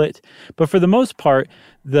and kill it. But for the most part,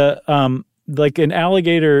 like an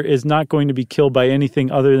alligator is not going to be killed by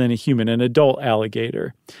anything other than a human, an adult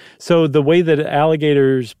alligator. So the way that an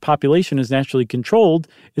alligator's population is naturally controlled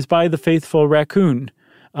is by the faithful raccoon,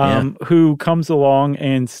 who comes along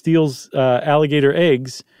and steals alligator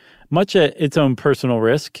eggs, much at its own personal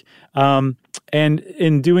risk. And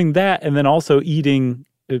in doing that, and then also eating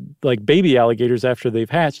like baby alligators after they've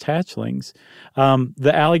hatched hatchlings,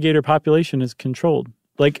 the alligator population is controlled.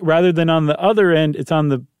 Like rather than on the other end, it's on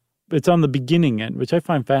the beginning end, which I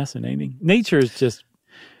find fascinating. Nature is just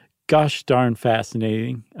gosh darn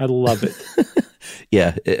fascinating. I love it.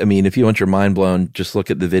 Yeah. I mean, if you want your mind blown, just look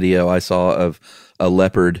at the video I saw of a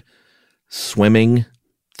leopard swimming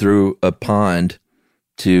through a pond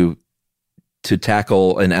to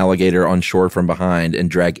tackle an alligator on shore from behind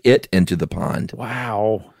and drag it into the pond.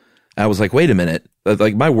 Wow. I was like, wait a minute.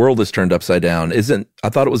 Like my world is turned upside down. I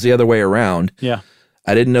thought it was the other way around. Yeah.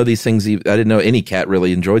 I didn't know these things. I didn't know any cat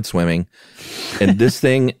really enjoyed swimming. And this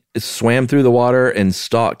thing swam through the water and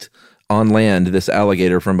stalked on land this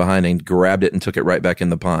alligator from behind and grabbed it and took it right back in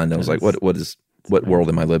the pond. I was like, what world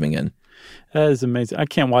am I living in? That is amazing. I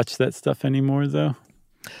can't watch that stuff anymore, though.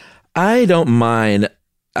 I don't mind.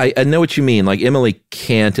 I know what you mean. Like Emily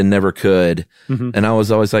can't and never could. Mm-hmm. And I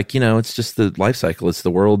was always like, it's just the life cycle. It's the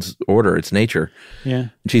world's order. It's nature. Yeah.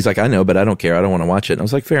 And she's like, I know, but I don't care. I don't want to watch it. And I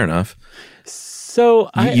was like, fair enough. So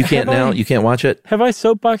you can't now? You can't watch it? Have I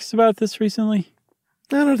soapboxed about this recently?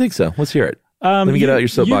 I don't think so. Let's hear it. Let me get out your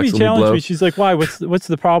soapbox. Yubi challenged me. She's like, why? What's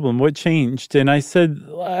the problem? What changed? And I said,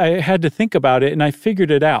 I had to think about it, and I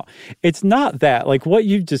figured it out. It's not that. Like what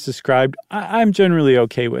you've just described, I'm generally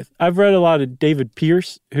okay with. I've read a lot of David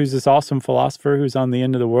Pearce, who's this awesome philosopher who's on the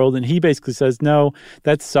end of the world, and he basically says, no,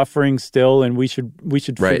 that's suffering still, and we should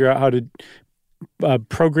figure out how to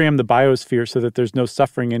program the biosphere so that there's no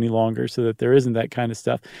suffering any longer, so that there isn't that kind of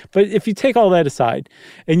stuff. But if you take all that aside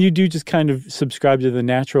and you do just kind of subscribe to the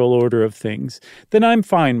natural order of things, then I'm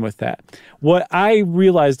fine with that. What I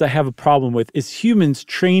realized I have a problem with is humans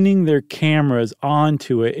training their cameras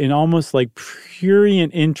onto it in almost like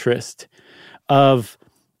prurient interest of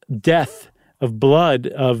death, of blood,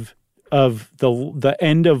 of the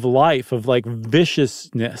end of life, of like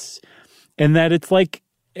viciousness, and that it's like,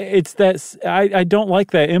 it's that I don't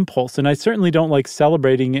like that impulse, and I certainly don't like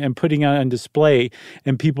celebrating it and putting it on display.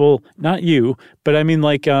 And people, not you, but I mean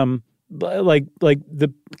like the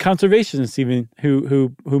conservationists even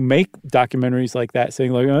who make documentaries like that,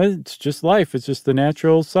 saying like, oh, it's just life, it's just the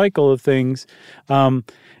natural cycle of things.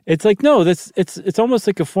 It's like, no, it's almost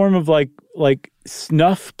like a form of like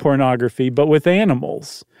snuff pornography, but with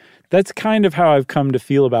animals. That's kind of how I've come to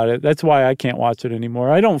feel about it. That's why I can't watch it anymore.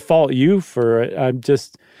 I don't fault you for it.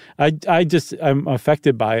 I'm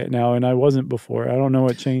affected by it now, and I wasn't before. I don't know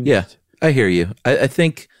what changed. Yeah, I hear you. I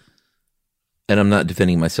think, and I'm not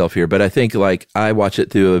defending myself here, but I think like I watch it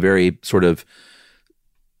through a very sort of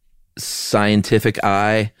scientific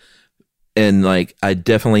eye, and like I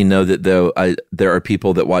definitely know that there are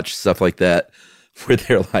people that watch stuff like that where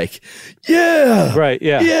they're like, yeah, right,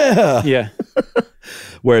 yeah, yeah, yeah.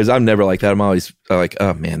 Whereas I'm never like that. I'm always like,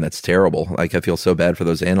 oh man, that's terrible. Like I feel so bad for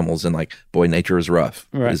those animals, and like, boy, nature is rough.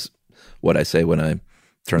 Right. Is what I say when I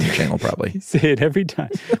turn the channel. Probably you say it every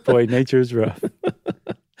time. Boy, nature is rough.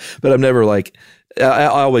 But I'm never like, I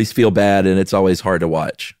always feel bad, and it's always hard to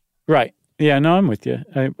watch. Right. Yeah, no, I'm with you.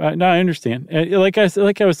 I understand. Like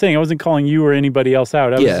I was saying, I wasn't calling you or anybody else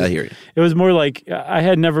out. I hear you. It was more like I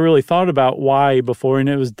had never really thought about why before, and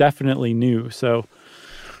it was definitely new. So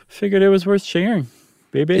figured it was worth sharing,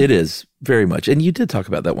 baby. It is very much. And you did talk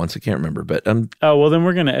about that once. I can't remember, but oh, well, then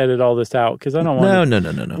we're going to edit all this out because I don't want.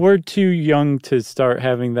 No. We're too young to start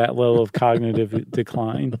having that level of cognitive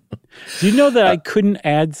decline. Do you know that I couldn't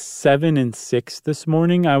add 7 and 6 this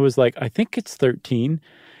morning? I was like, I think it's 13.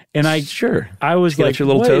 And I was like, your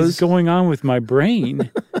little what toes? is going on with my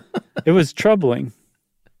brain? It was troubling.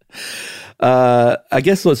 I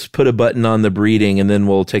guess let's put a button on the breeding and then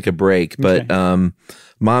we'll take a break. But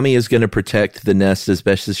Mommy is going to protect the nest as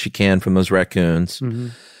best as she can from those raccoons. Mm-hmm.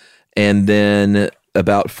 And then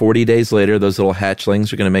about 40 days later, those little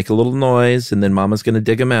hatchlings are going to make a little noise, and then Mama's going to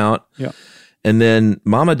dig them out. Yeah. And then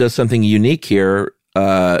Mama does something unique here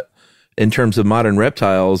in terms of modern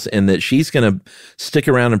reptiles, in that she's going to stick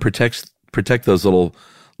around and protect those little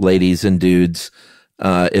ladies and dudes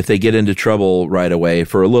if they get into trouble right away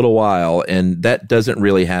for a little while. And that doesn't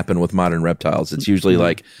really happen with modern reptiles. It's usually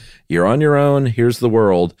like, you're on your own, here's the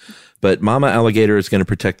world. But Mama Alligator is going to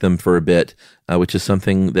protect them for a bit, which is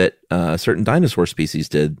something that certain dinosaur species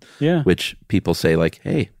did, which people say like,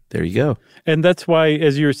 hey, there you go. And that's why,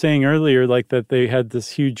 as you were saying earlier, like that they had this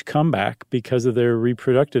huge comeback because of their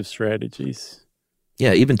reproductive strategies.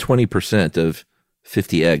 Yeah, even 20% of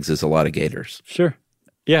 50 eggs is a lot of gators. Sure.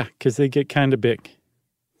 Yeah, because they get kind of big.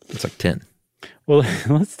 It's like 10. Well,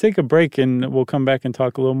 let's take a break and we'll come back and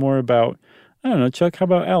talk a little more about, I don't know, Chuck, how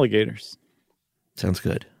about alligators? Sounds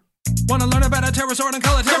good. Wanna learn about a pterosaur and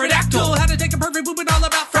call it pterodactyl? How to take a perfect poop and all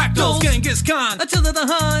about fractals. Genghis Khan, Attila the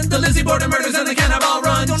Hun, the Lizzie Borden murders and the cannibal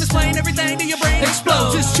runs. Gonna explain everything to your brain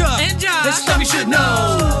explodes. It's Chuck and Josh. It's stuff you should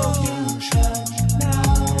know.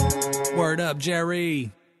 Word up,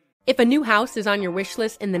 Jerry. If a new house is on your wish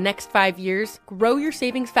list in the next 5 years, grow your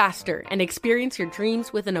savings faster and experience your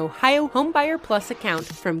dreams with an Ohio Homebuyer Plus account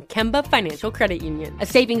from Kemba Financial Credit Union. A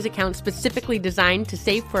savings account specifically designed to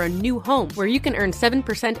save for a new home, where you can earn 7%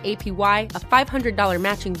 APY, a $500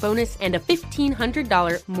 matching bonus, and a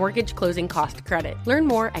 $1,500 mortgage closing cost credit. Learn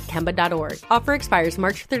more at Kemba.org. Offer expires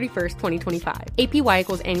March 31st, 2025. APY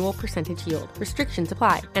equals annual percentage yield. Restrictions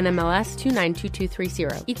apply. NMLS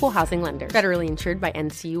 292230. Equal housing lender. Federally insured by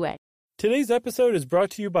NCUA. Today's episode is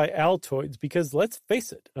brought to you by Altoids because, let's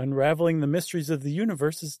face it, unraveling the mysteries of the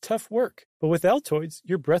universe is tough work. But with Altoids,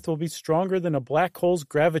 your breath will be stronger than a black hole's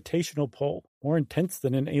gravitational pull, more intense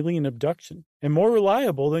than an alien abduction, and more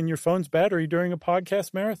reliable than your phone's battery during a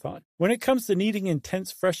podcast marathon. When it comes to needing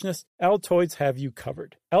intense freshness, Altoids have you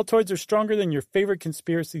covered. Altoids are stronger than your favorite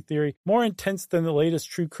conspiracy theory, more intense than the latest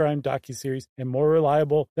true crime docuseries, and more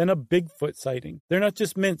reliable than a Bigfoot sighting. They're not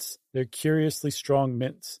just mints, they're curiously strong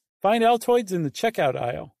mints. Find Altoids in the checkout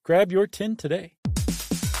aisle. Grab your tin today.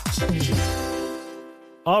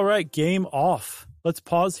 All right, game off. Let's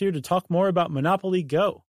pause here to talk more about Monopoly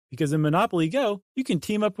Go. Because in Monopoly Go, you can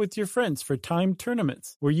team up with your friends for timed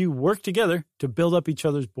tournaments where you work together to build up each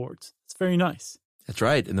other's boards. It's very nice. That's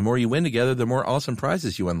right. And the more you win together, the more awesome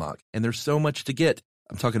prizes you unlock. And there's so much to get.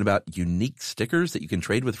 I'm talking about unique stickers that you can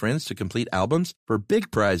trade with friends to complete albums for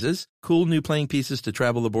big prizes, cool new playing pieces to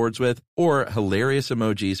travel the boards with, or hilarious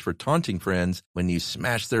emojis for taunting friends when you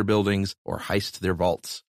smash their buildings or heist their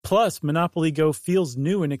vaults. Plus, Monopoly Go feels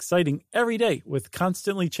new and exciting every day with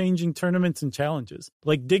constantly changing tournaments and challenges,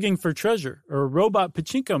 like digging for treasure or a robot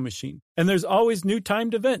pachinko machine. And there's always new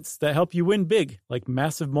timed events that help you win big, like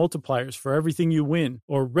massive multipliers for everything you win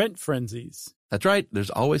or rent frenzies. That's right. There's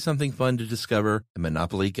always something fun to discover in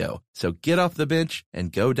Monopoly Go. So get off the bench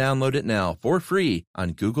and go download it now for free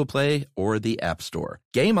on Google Play or the App Store.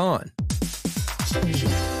 Game on.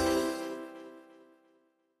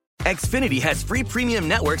 Xfinity has free premium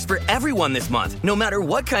networks for everyone this month, no matter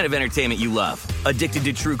what kind of entertainment you love. Addicted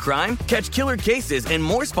to true crime? Catch killer cases and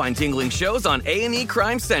more spine-tingling shows on A&E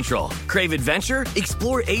Crime Central. Crave adventure?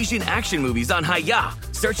 Explore Asian action movies on Hi-Ya.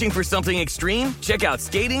 Searching for something extreme? Check out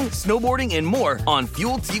skating, snowboarding, and more on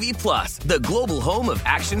Fuel TV Plus, the global home of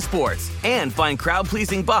action sports. And find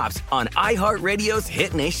crowd-pleasing bops on iHeartRadio's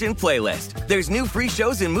Hit Nation playlist. There's new free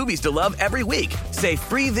shows and movies to love every week. Say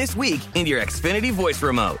free this week in your Xfinity voice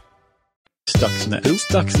remote. Stuxnet. Who?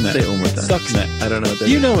 Stuxnet. Say it one more time. Stuxnet. I don't know what that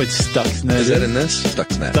You is. know it's Stuxnet. Is that in this?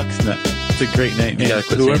 Stuxnet. Stuxnet. It's a great name. You gotta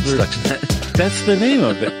quit saying Stuxnet. That's the name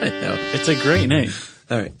of it. I know. It's a great name.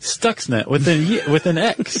 All right. Stuxnet with an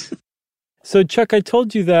X. So, Chuck, I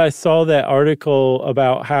told you that I saw that article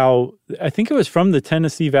about how, I think it was from the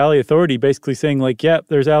Tennessee Valley Authority, basically saying like, yep,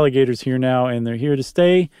 there's alligators here now and they're here to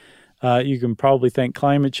stay. You can probably thank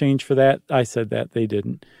climate change for that. I said that. They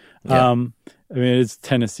didn't. Yeah. I mean, it's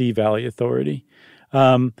Tennessee Valley Authority.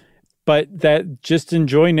 But that just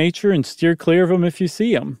enjoy nature and steer clear of them if you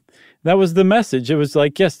see them. That was the message. It was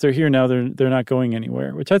like, yes, they're here now. They're not going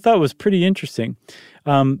anywhere, which I thought was pretty interesting.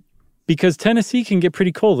 Because Tennessee can get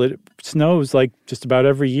pretty cold. It snows like just about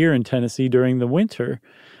every year in Tennessee during the winter.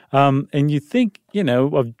 And you think,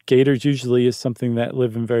 of gators usually as something that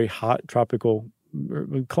live in very hot tropical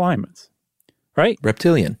climates, right?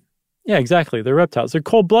 Reptilian. Yeah, exactly. They're reptiles. They're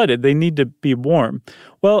cold-blooded. They need to be warm.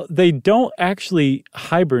 Well, they don't actually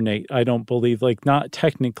hibernate, I don't believe, like not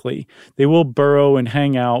technically. They will burrow and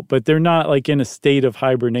hang out, but they're not like in a state of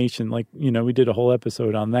hibernation. Like, we did a whole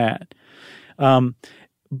episode on that.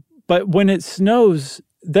 But when it snows,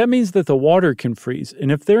 that means that the water can freeze.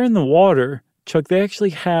 And if they're in the water, Chuck, they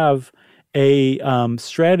actually have a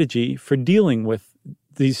strategy for dealing with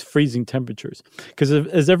these freezing temperatures. Because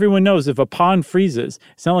as everyone knows, if a pond freezes,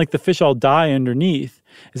 it's not like the fish all die underneath.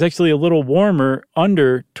 It's actually a little warmer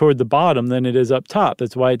under toward the bottom than it is up top.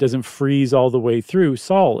 That's why it doesn't freeze all the way through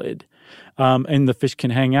solid. And the fish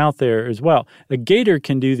can hang out there as well. A gator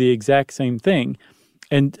can do the exact same thing.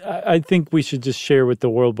 And I think we should just share with the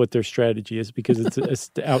world what their strategy is because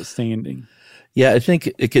it's outstanding. Yeah, I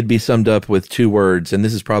think it could be summed up with 2 words, and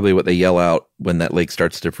this is probably what they yell out when that lake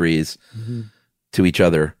starts to freeze to each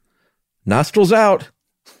other. Nostrils out.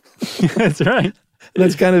 That's right.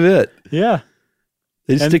 That's kind of it. Yeah.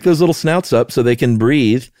 They just stick those little snouts up so they can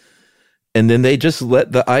breathe, and then they just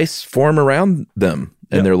let the ice form around them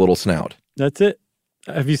and their little snout. That's it.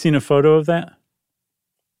 Have you seen a photo of that?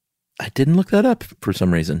 I didn't look that up for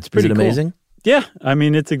some reason. Is it amazing? Cool. Yeah. I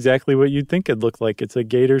mean, it's exactly what you'd think it'd look like. It's a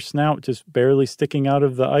gator snout just barely sticking out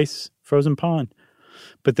of the ice frozen pond.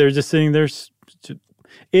 But they're just sitting there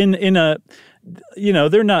in a,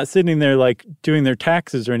 they're not sitting there like doing their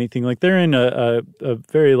taxes or anything. Like they're in a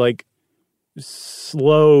very like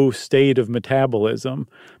slow state of metabolism.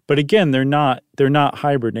 But again, they're not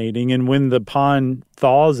hibernating. And when the pond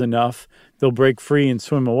thaws enough, they'll break free and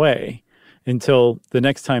swim away until the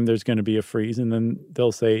next time there's going to be a freeze. And then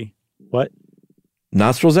they'll say, what?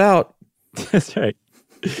 Nostrils out. That's right.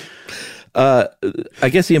 I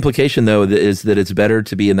guess the implication, though, is that it's better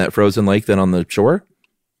to be in that frozen lake than on the shore?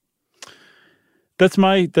 That's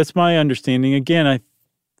my understanding. Again, I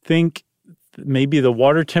think maybe the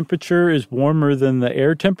water temperature is warmer than the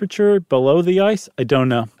air temperature below the ice. I don't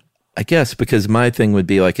know. I guess because my thing would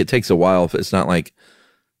be like it takes a while. If it's not like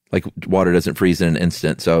water doesn't freeze in an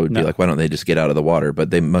instant. So it would be like, why don't they just get out of the water? But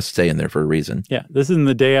they must stay in there for a reason. Yeah. This isn't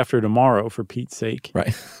the day after tomorrow, for Pete's sake.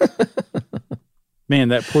 Right. Man,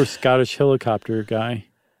 that poor Scottish helicopter guy.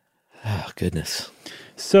 Oh, goodness.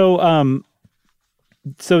 So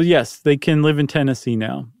yes, they can live in Tennessee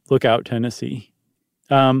now. Look out, Tennessee.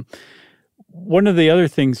 One of the other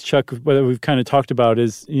things, Chuck, that we've kind of talked about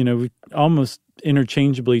is, we almost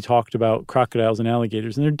interchangeably talked about crocodiles and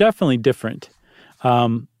alligators, and they're definitely different.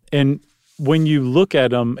 And when you look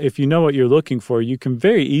at them, if you know what you're looking for, you can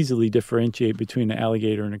very easily differentiate between an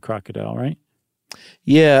alligator and a crocodile, right?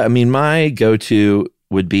 Yeah. I mean, my go-to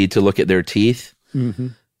would be to look at their teeth. Mm-hmm.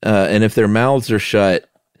 And if their mouths are shut,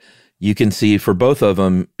 you can see for both of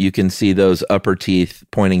them, you can see those upper teeth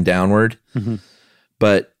pointing downward. Mm-hmm.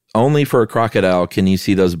 But only for a crocodile can you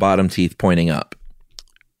see those bottom teeth pointing up.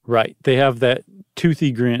 Right. They have that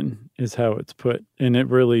toothy grin is how it's put. And it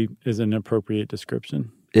really is an appropriate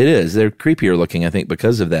description. It is. They're creepier looking, I think,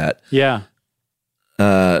 because of that. Yeah.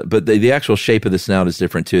 But the actual shape of the snout is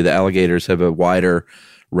different, too. The alligators have a wider,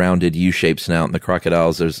 rounded U-shaped snout, and the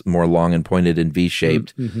crocodiles are more long and pointed and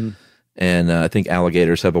V-shaped. Mm-hmm. And I think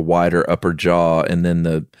alligators have a wider upper jaw, and then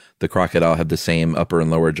the crocodile have the same upper and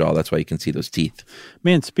lower jaw. That's why you can see those teeth.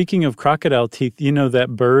 Man, speaking of crocodile teeth, you know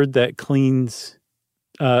that bird that cleans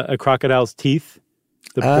a crocodile's teeth?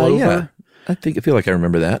 The plover? Yeah. I feel like I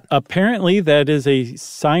remember that. Apparently, that is a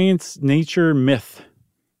science nature myth.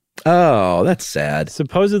 Oh, that's sad.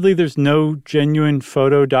 Supposedly, there's no genuine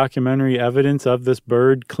photo documentary evidence of this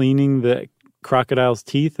bird cleaning the crocodile's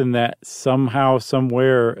teeth, and that somehow,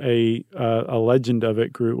 somewhere, a legend of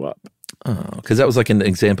it grew up. Oh, because that was like an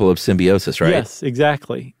example of symbiosis, right? Yes,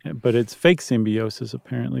 exactly. But it's fake symbiosis,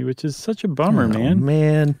 apparently, which is such a bummer, man.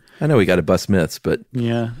 Man, I know we got to bust myths, but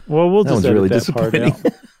yeah. Well, we'll just edit really that part out.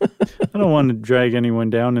 I don't want to drag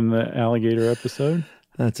anyone down in the alligator episode.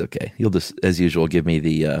 That's okay. You'll just, as usual, give me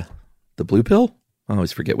the blue pill. I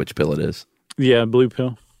always forget which pill it is. Yeah, blue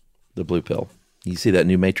pill. The blue pill. You see that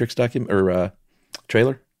new Matrix document or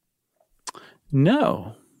trailer?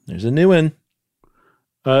 No. There's a new one.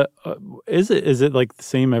 Is it like the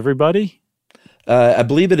same everybody? I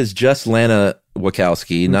believe it is just Lana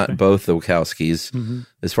Wachowski, not both the Wachowskis,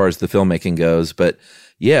 as far as the filmmaking goes. But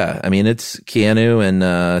yeah, I mean, it's Keanu, and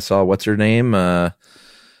I saw, what's her name? What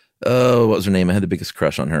was her name? I had the biggest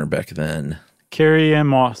crush on her back then. Carrie-Anne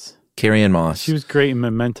Moss. Carrie-Anne Moss. She was great in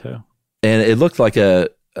Memento. And it looked like I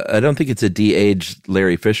don't think it's a de-aged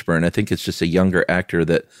Larry Fishburne. I think it's just a younger actor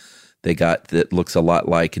that they got that looks a lot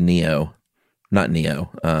like Neo. Not Neo.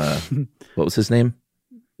 What was his name?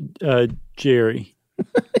 Jerry.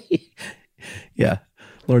 Yeah.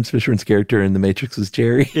 Lawrence Fishburne's character in The Matrix was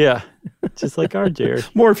Jerry. Yeah. Just like our Jerry.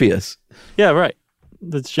 Morpheus. Yeah, right.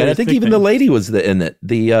 That's and I think even the lady was in it.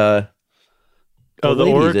 The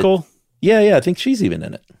Oracle? Yeah, I think she's even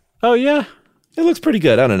in it. Oh, yeah. It looks pretty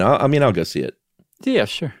good. I don't know. I mean, I'll go see it. Yeah,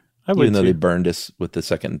 sure. I would even though too. they burned us with the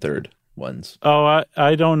second and third ones. Oh,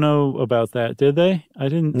 I don't know about that. Did they? I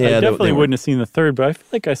didn't. Yeah, I definitely wouldn't have seen the third, but I feel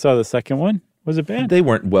like I saw the second one. Was it bad? They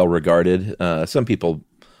weren't well regarded. Some people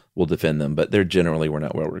will defend them, but they generally were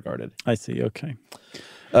not well regarded. I see. Okay.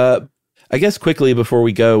 I guess quickly before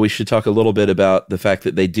we go, we should talk a little bit about the fact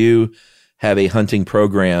that they do have a hunting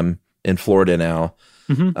program in Florida now.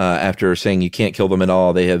 After saying you can't kill them at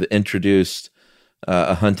all, they have introduced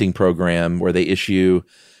a hunting program where they issue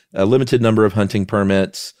a limited number of hunting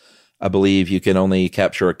permits. I believe you can only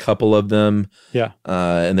capture a couple of them. Yeah.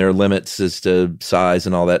 And there are limits as to size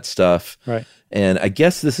and all that stuff. Right. And I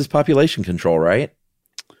guess this is population control, right?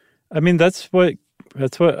 I mean, that's what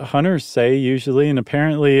hunters say usually. And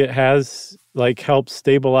apparently it has helped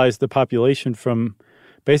stabilize the population from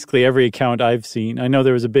basically every account I've seen. I know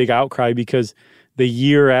there was a big outcry because the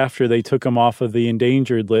year after they took them off of the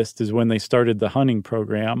endangered list is when they started the hunting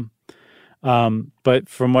program. But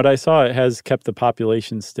from what I saw, it has kept the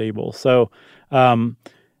population stable. So, I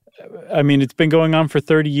mean, it's been going on for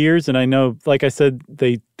 30 years. And I know, like I said,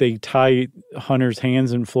 they tie hunters'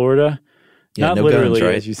 hands in Florida. Yeah, Not no literally, guns,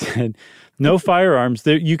 right? as you said. No firearms.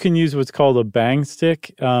 You can use what's called a bang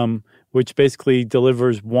stick, which basically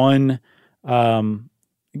delivers one,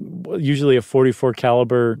 usually a .44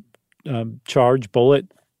 caliber charge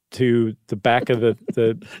bullet to the back of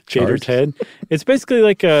the gator's head. It's basically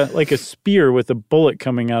like a spear with a bullet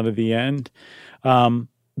coming out of the end.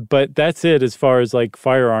 But that's it as far as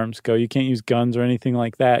firearms go. You can't use guns or anything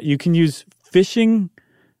like that. You can use fishing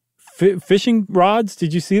rods.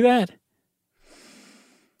 Did you see that?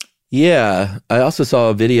 Yeah. I also saw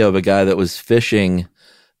a video of a guy that was fishing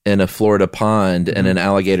in a Florida pond and an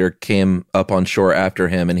alligator came up on shore after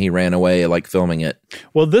him and he ran away filming it.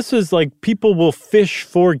 Well, this is people will fish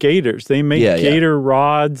for gators. They make gator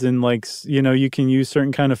rods and you can use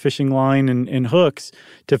certain kind of fishing line and hooks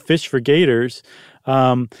to fish for gators.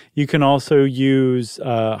 You can also use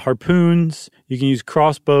harpoons. You can use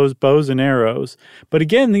crossbows, bows, and arrows. But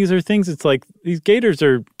again, these are things, it's these gators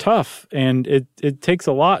are tough and it takes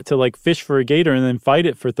a lot to fish for a gator and then fight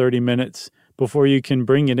it for 30 minutes before you can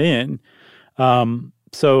bring it in.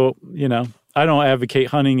 So, I don't advocate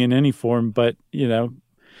hunting in any form, but,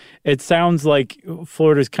 it sounds like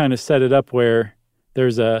Florida's kind of set it up where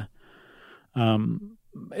there's a,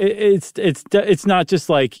 it's not just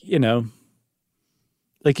you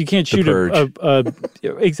can't shoot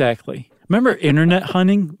exactly. Remember internet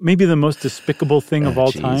hunting? Maybe the most despicable thing of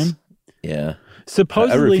all time. Yeah.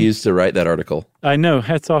 Supposedly, I refused to write that article. I know.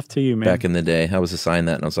 Hats off to you, man. Back in the day, I was assigned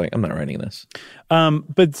that, and I was like, I'm not writing this.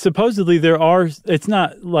 But supposedly it's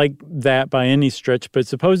not like that by any stretch, but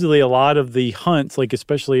supposedly a lot of the hunts,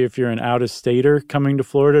 especially if you're an out-of-stater coming to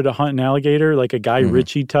Florida to hunt an alligator, like a Guy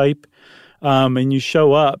Ritchie type, and you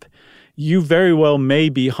show up, you very well may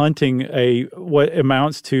be hunting what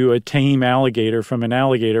amounts to a tame alligator from an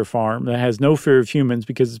alligator farm that has no fear of humans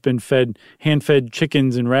because it's been hand-fed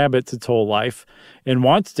chickens and rabbits its whole life and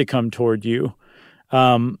wants to come toward you.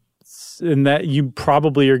 And that you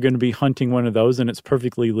probably are going to be hunting one of those, and it's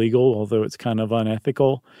perfectly legal, although it's kind of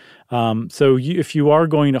unethical. So if you are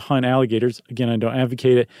going to hunt alligators, again, I don't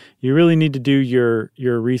advocate it, you really need to do your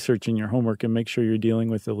research and your homework and make sure you're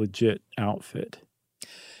dealing with a legit outfit.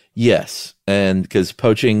 Yes, and because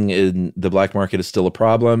poaching in the black market is still a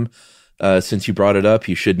problem. Since you brought it up,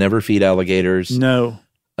 you should never feed alligators. No.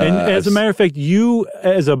 And as a matter of fact, you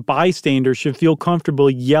as a bystander should feel comfortable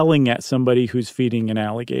yelling at somebody who's feeding an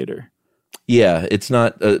alligator. Yeah, it's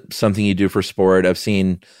not something you do for sport.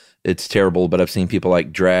 It's terrible, but I've seen people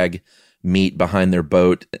drag meat behind their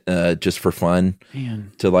boat just for fun.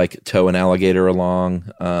 Man. To tow an alligator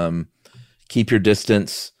along. Keep your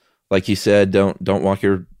distance. Like you said, don't walk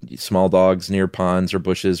your small dogs near ponds or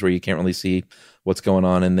bushes where you can't really see what's going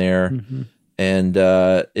on in there. Mm-hmm. And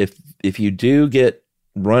if you do get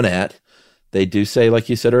run at, They do say, like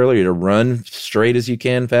you said earlier, to run straight as you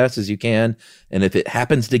can, fast as you can. And if it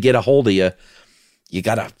happens to get a hold of you, you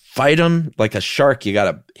got to fight them like a shark. You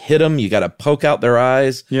got to hit them. You got to poke out their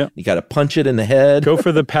eyes. Yeah. You got to punch it in the head. Go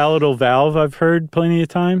for the palatal valve, I've heard plenty of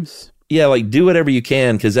times. Yeah, like do whatever you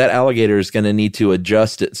can, because that alligator is going to need to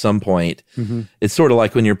adjust at some point. Mm-hmm. It's sort of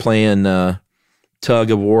like when you're playing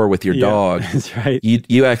tug of war with your dog. That's right.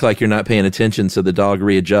 You act like you're not paying attention, so the dog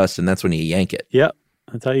readjusts, and that's when you yank it. Yep.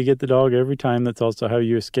 That's how you get the dog every time. That's also how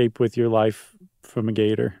you escape with your life from a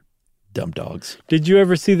gator. Dumb dogs. Did you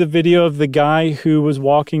ever see the video of the guy who was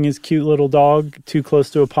walking his cute little dog too close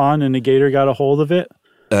to a pond and a gator got a hold of it?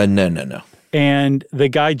 No. And the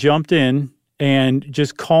guy jumped in and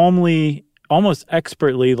just calmly, almost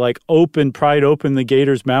expertly, like pried open the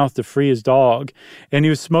gator's mouth to free his dog. And he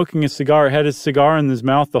was smoking a cigar, had his cigar in his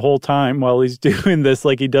mouth the whole time while he's doing this,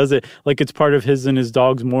 like he does it, like it's part of his and his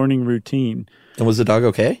dog's morning routine. And was the dog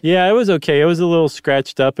okay? Yeah, it was okay. It was a little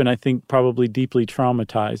scratched up and I think probably deeply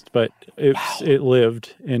traumatized, but it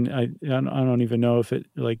lived. And I don't even know if it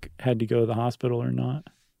like had to go to the hospital or not.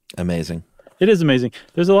 Amazing. It is amazing.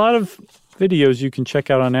 There's a lot of videos you can check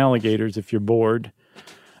out on alligators if you're bored.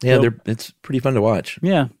 Yeah, it's pretty fun to watch.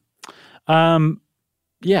 Yeah.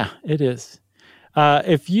 Yeah, it is.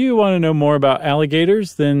 If you want to know more about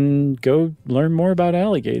alligators, then go learn more about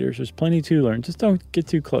alligators. There's plenty to learn. Just don't get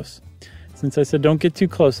too close. Since I said don't get too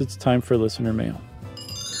close, it's time for listener mail.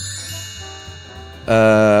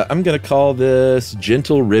 I'm going to call this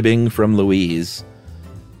Gentle Ribbing from Louise.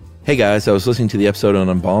 Hey guys, I was listening to the episode on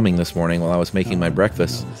embalming this morning while I was making my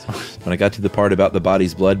breakfast. When I got to the part about the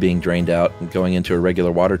body's blood being drained out and going into a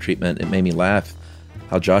regular water treatment, it made me laugh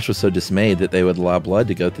how Josh was so dismayed that they would allow blood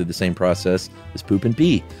to go through the same process as poop and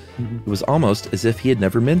pee. Mm-hmm. It was almost as if he had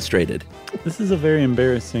never menstruated. This is a very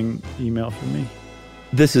embarrassing email for me.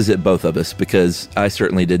 This is at both of us, because I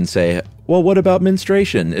certainly didn't say, well, what about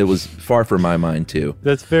menstruation? It was far from my mind, too.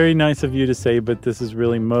 That's very nice of you to say, but this is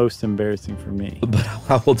really most embarrassing for me. But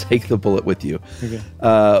I will take the bullet with you. Okay.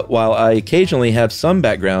 While I occasionally have some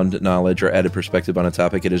background knowledge or added perspective on a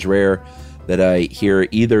topic, it is rare that I hear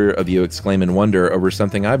either of you exclaim in wonder over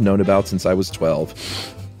something I've known about since I was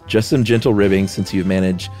 12. Just some gentle ribbing, since you've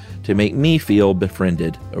managed to make me feel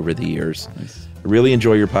befriended over the years. Nice. I really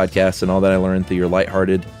enjoy your podcast and all that I learned through your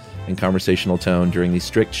lighthearted and conversational tone during these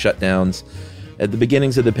strict shutdowns. At the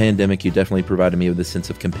beginnings of the pandemic, you definitely provided me with a sense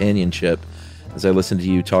of companionship as I listened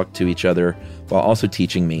to you talk to each other while also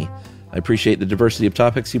teaching me. I appreciate the diversity of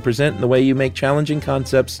topics you present and the way you make challenging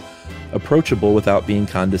concepts approachable without being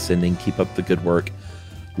condescending. Keep up the good work.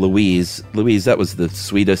 Louise, that was the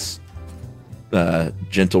sweetest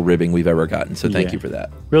gentle ribbing we've ever gotten, so thank you for that.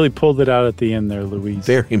 Really pulled it out at the end there, Louise.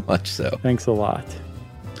 Very much so. Thanks a lot.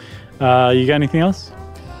 You got anything else?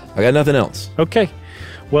 I got nothing else. Okay.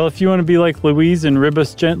 Well, if you want to be like Louise and rib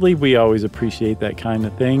us gently, we always appreciate that kind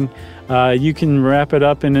of thing. You can wrap it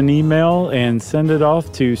up in an email and send it off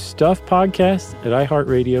to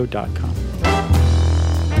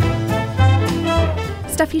stuffpodcast@iheartradio.com.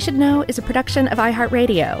 Stuff You Should Know is a production of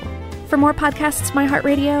iHeartRadio. For more podcasts from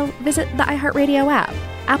iHeartRadio, visit the iHeartRadio app,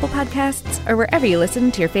 Apple Podcasts, or wherever you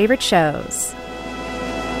listen to your favorite shows.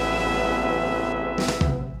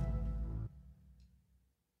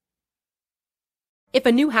 If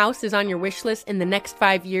a new house is on your wish list in the next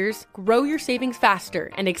 5 years, grow your savings faster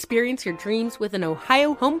and experience your dreams with an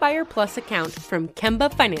Ohio Homebuyer Plus account from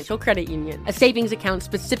Kemba Financial Credit Union. A savings account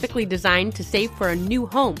specifically designed to save for a new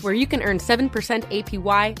home, where you can earn 7%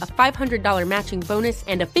 APY, a $500 matching bonus,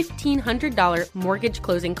 and a $1,500 mortgage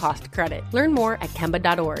closing cost credit. Learn more at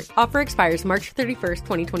Kemba.org. Offer expires March 31st,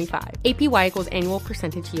 2025. APY equals annual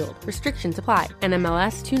percentage yield. Restrictions apply.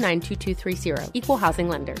 NMLS 292230. Equal housing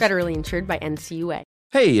lender. Federally insured by NCUA.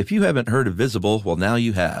 Hey, if you haven't heard of Visible, well, now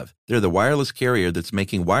you have. They're the wireless carrier that's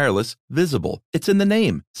making wireless visible. It's in the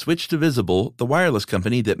name. Switch to Visible, the wireless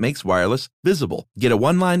company that makes wireless visible. Get a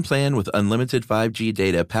one-line plan with unlimited 5G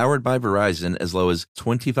data powered by Verizon as low as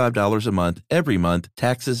 $25 a month, every month,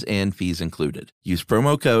 taxes and fees included. Use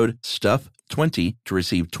promo code STUFF20 to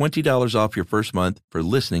receive $20 off your first month for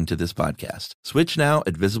listening to this podcast. Switch now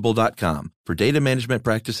at Visible.com. For data management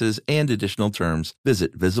practices and additional terms,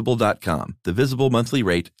 visit Visible.com. The Visible monthly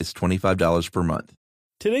rate is $25 per month.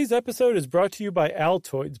 Today's episode is brought to you by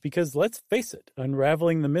Altoids, because let's face it,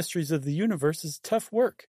 unraveling the mysteries of the universe is tough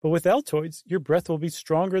work. But with Altoids, your breath will be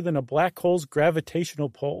stronger than a black hole's gravitational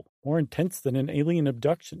pull. more intense than an alien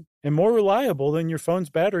abduction, and more reliable than your phone's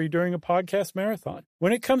battery during a podcast marathon.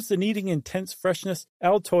 When it comes to needing intense freshness,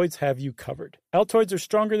 Altoids have you covered. Altoids are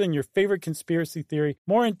stronger than your favorite conspiracy theory,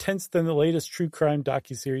 more intense than the latest true crime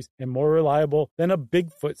docuseries, and more reliable than a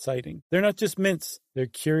Bigfoot sighting. They're not just mints, they're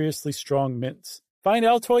curiously strong mints. Find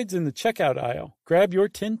Altoids in the checkout aisle. Grab your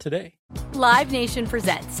tin today. Live Nation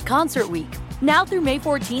presents Concert Week. Now through May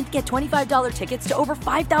 14th, get $25 tickets to over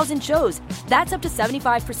 5,000 shows. That's up to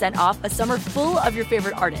 75% off a summer full of your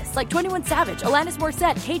favorite artists like 21 Savage, Alanis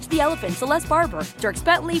Morissette, Cage the Elephant, Celeste Barber, Dierks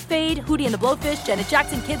Bentley, Fade, Hootie and the Blowfish, Janet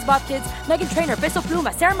Jackson, Kids Bop Kids, Meghan Trainor, Bissell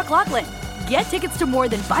Pluma, Sarah McLachlan. Get tickets to more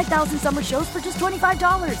than 5,000 summer shows for just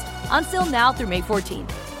 $25. On sale now through May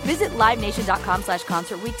 14th. Visit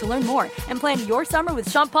LiveNation.com/Concert Week to learn more and plan your summer with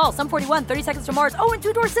Sean Paul, Sum 41, 30 Seconds to Mars, and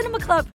Two Door Cinema Club.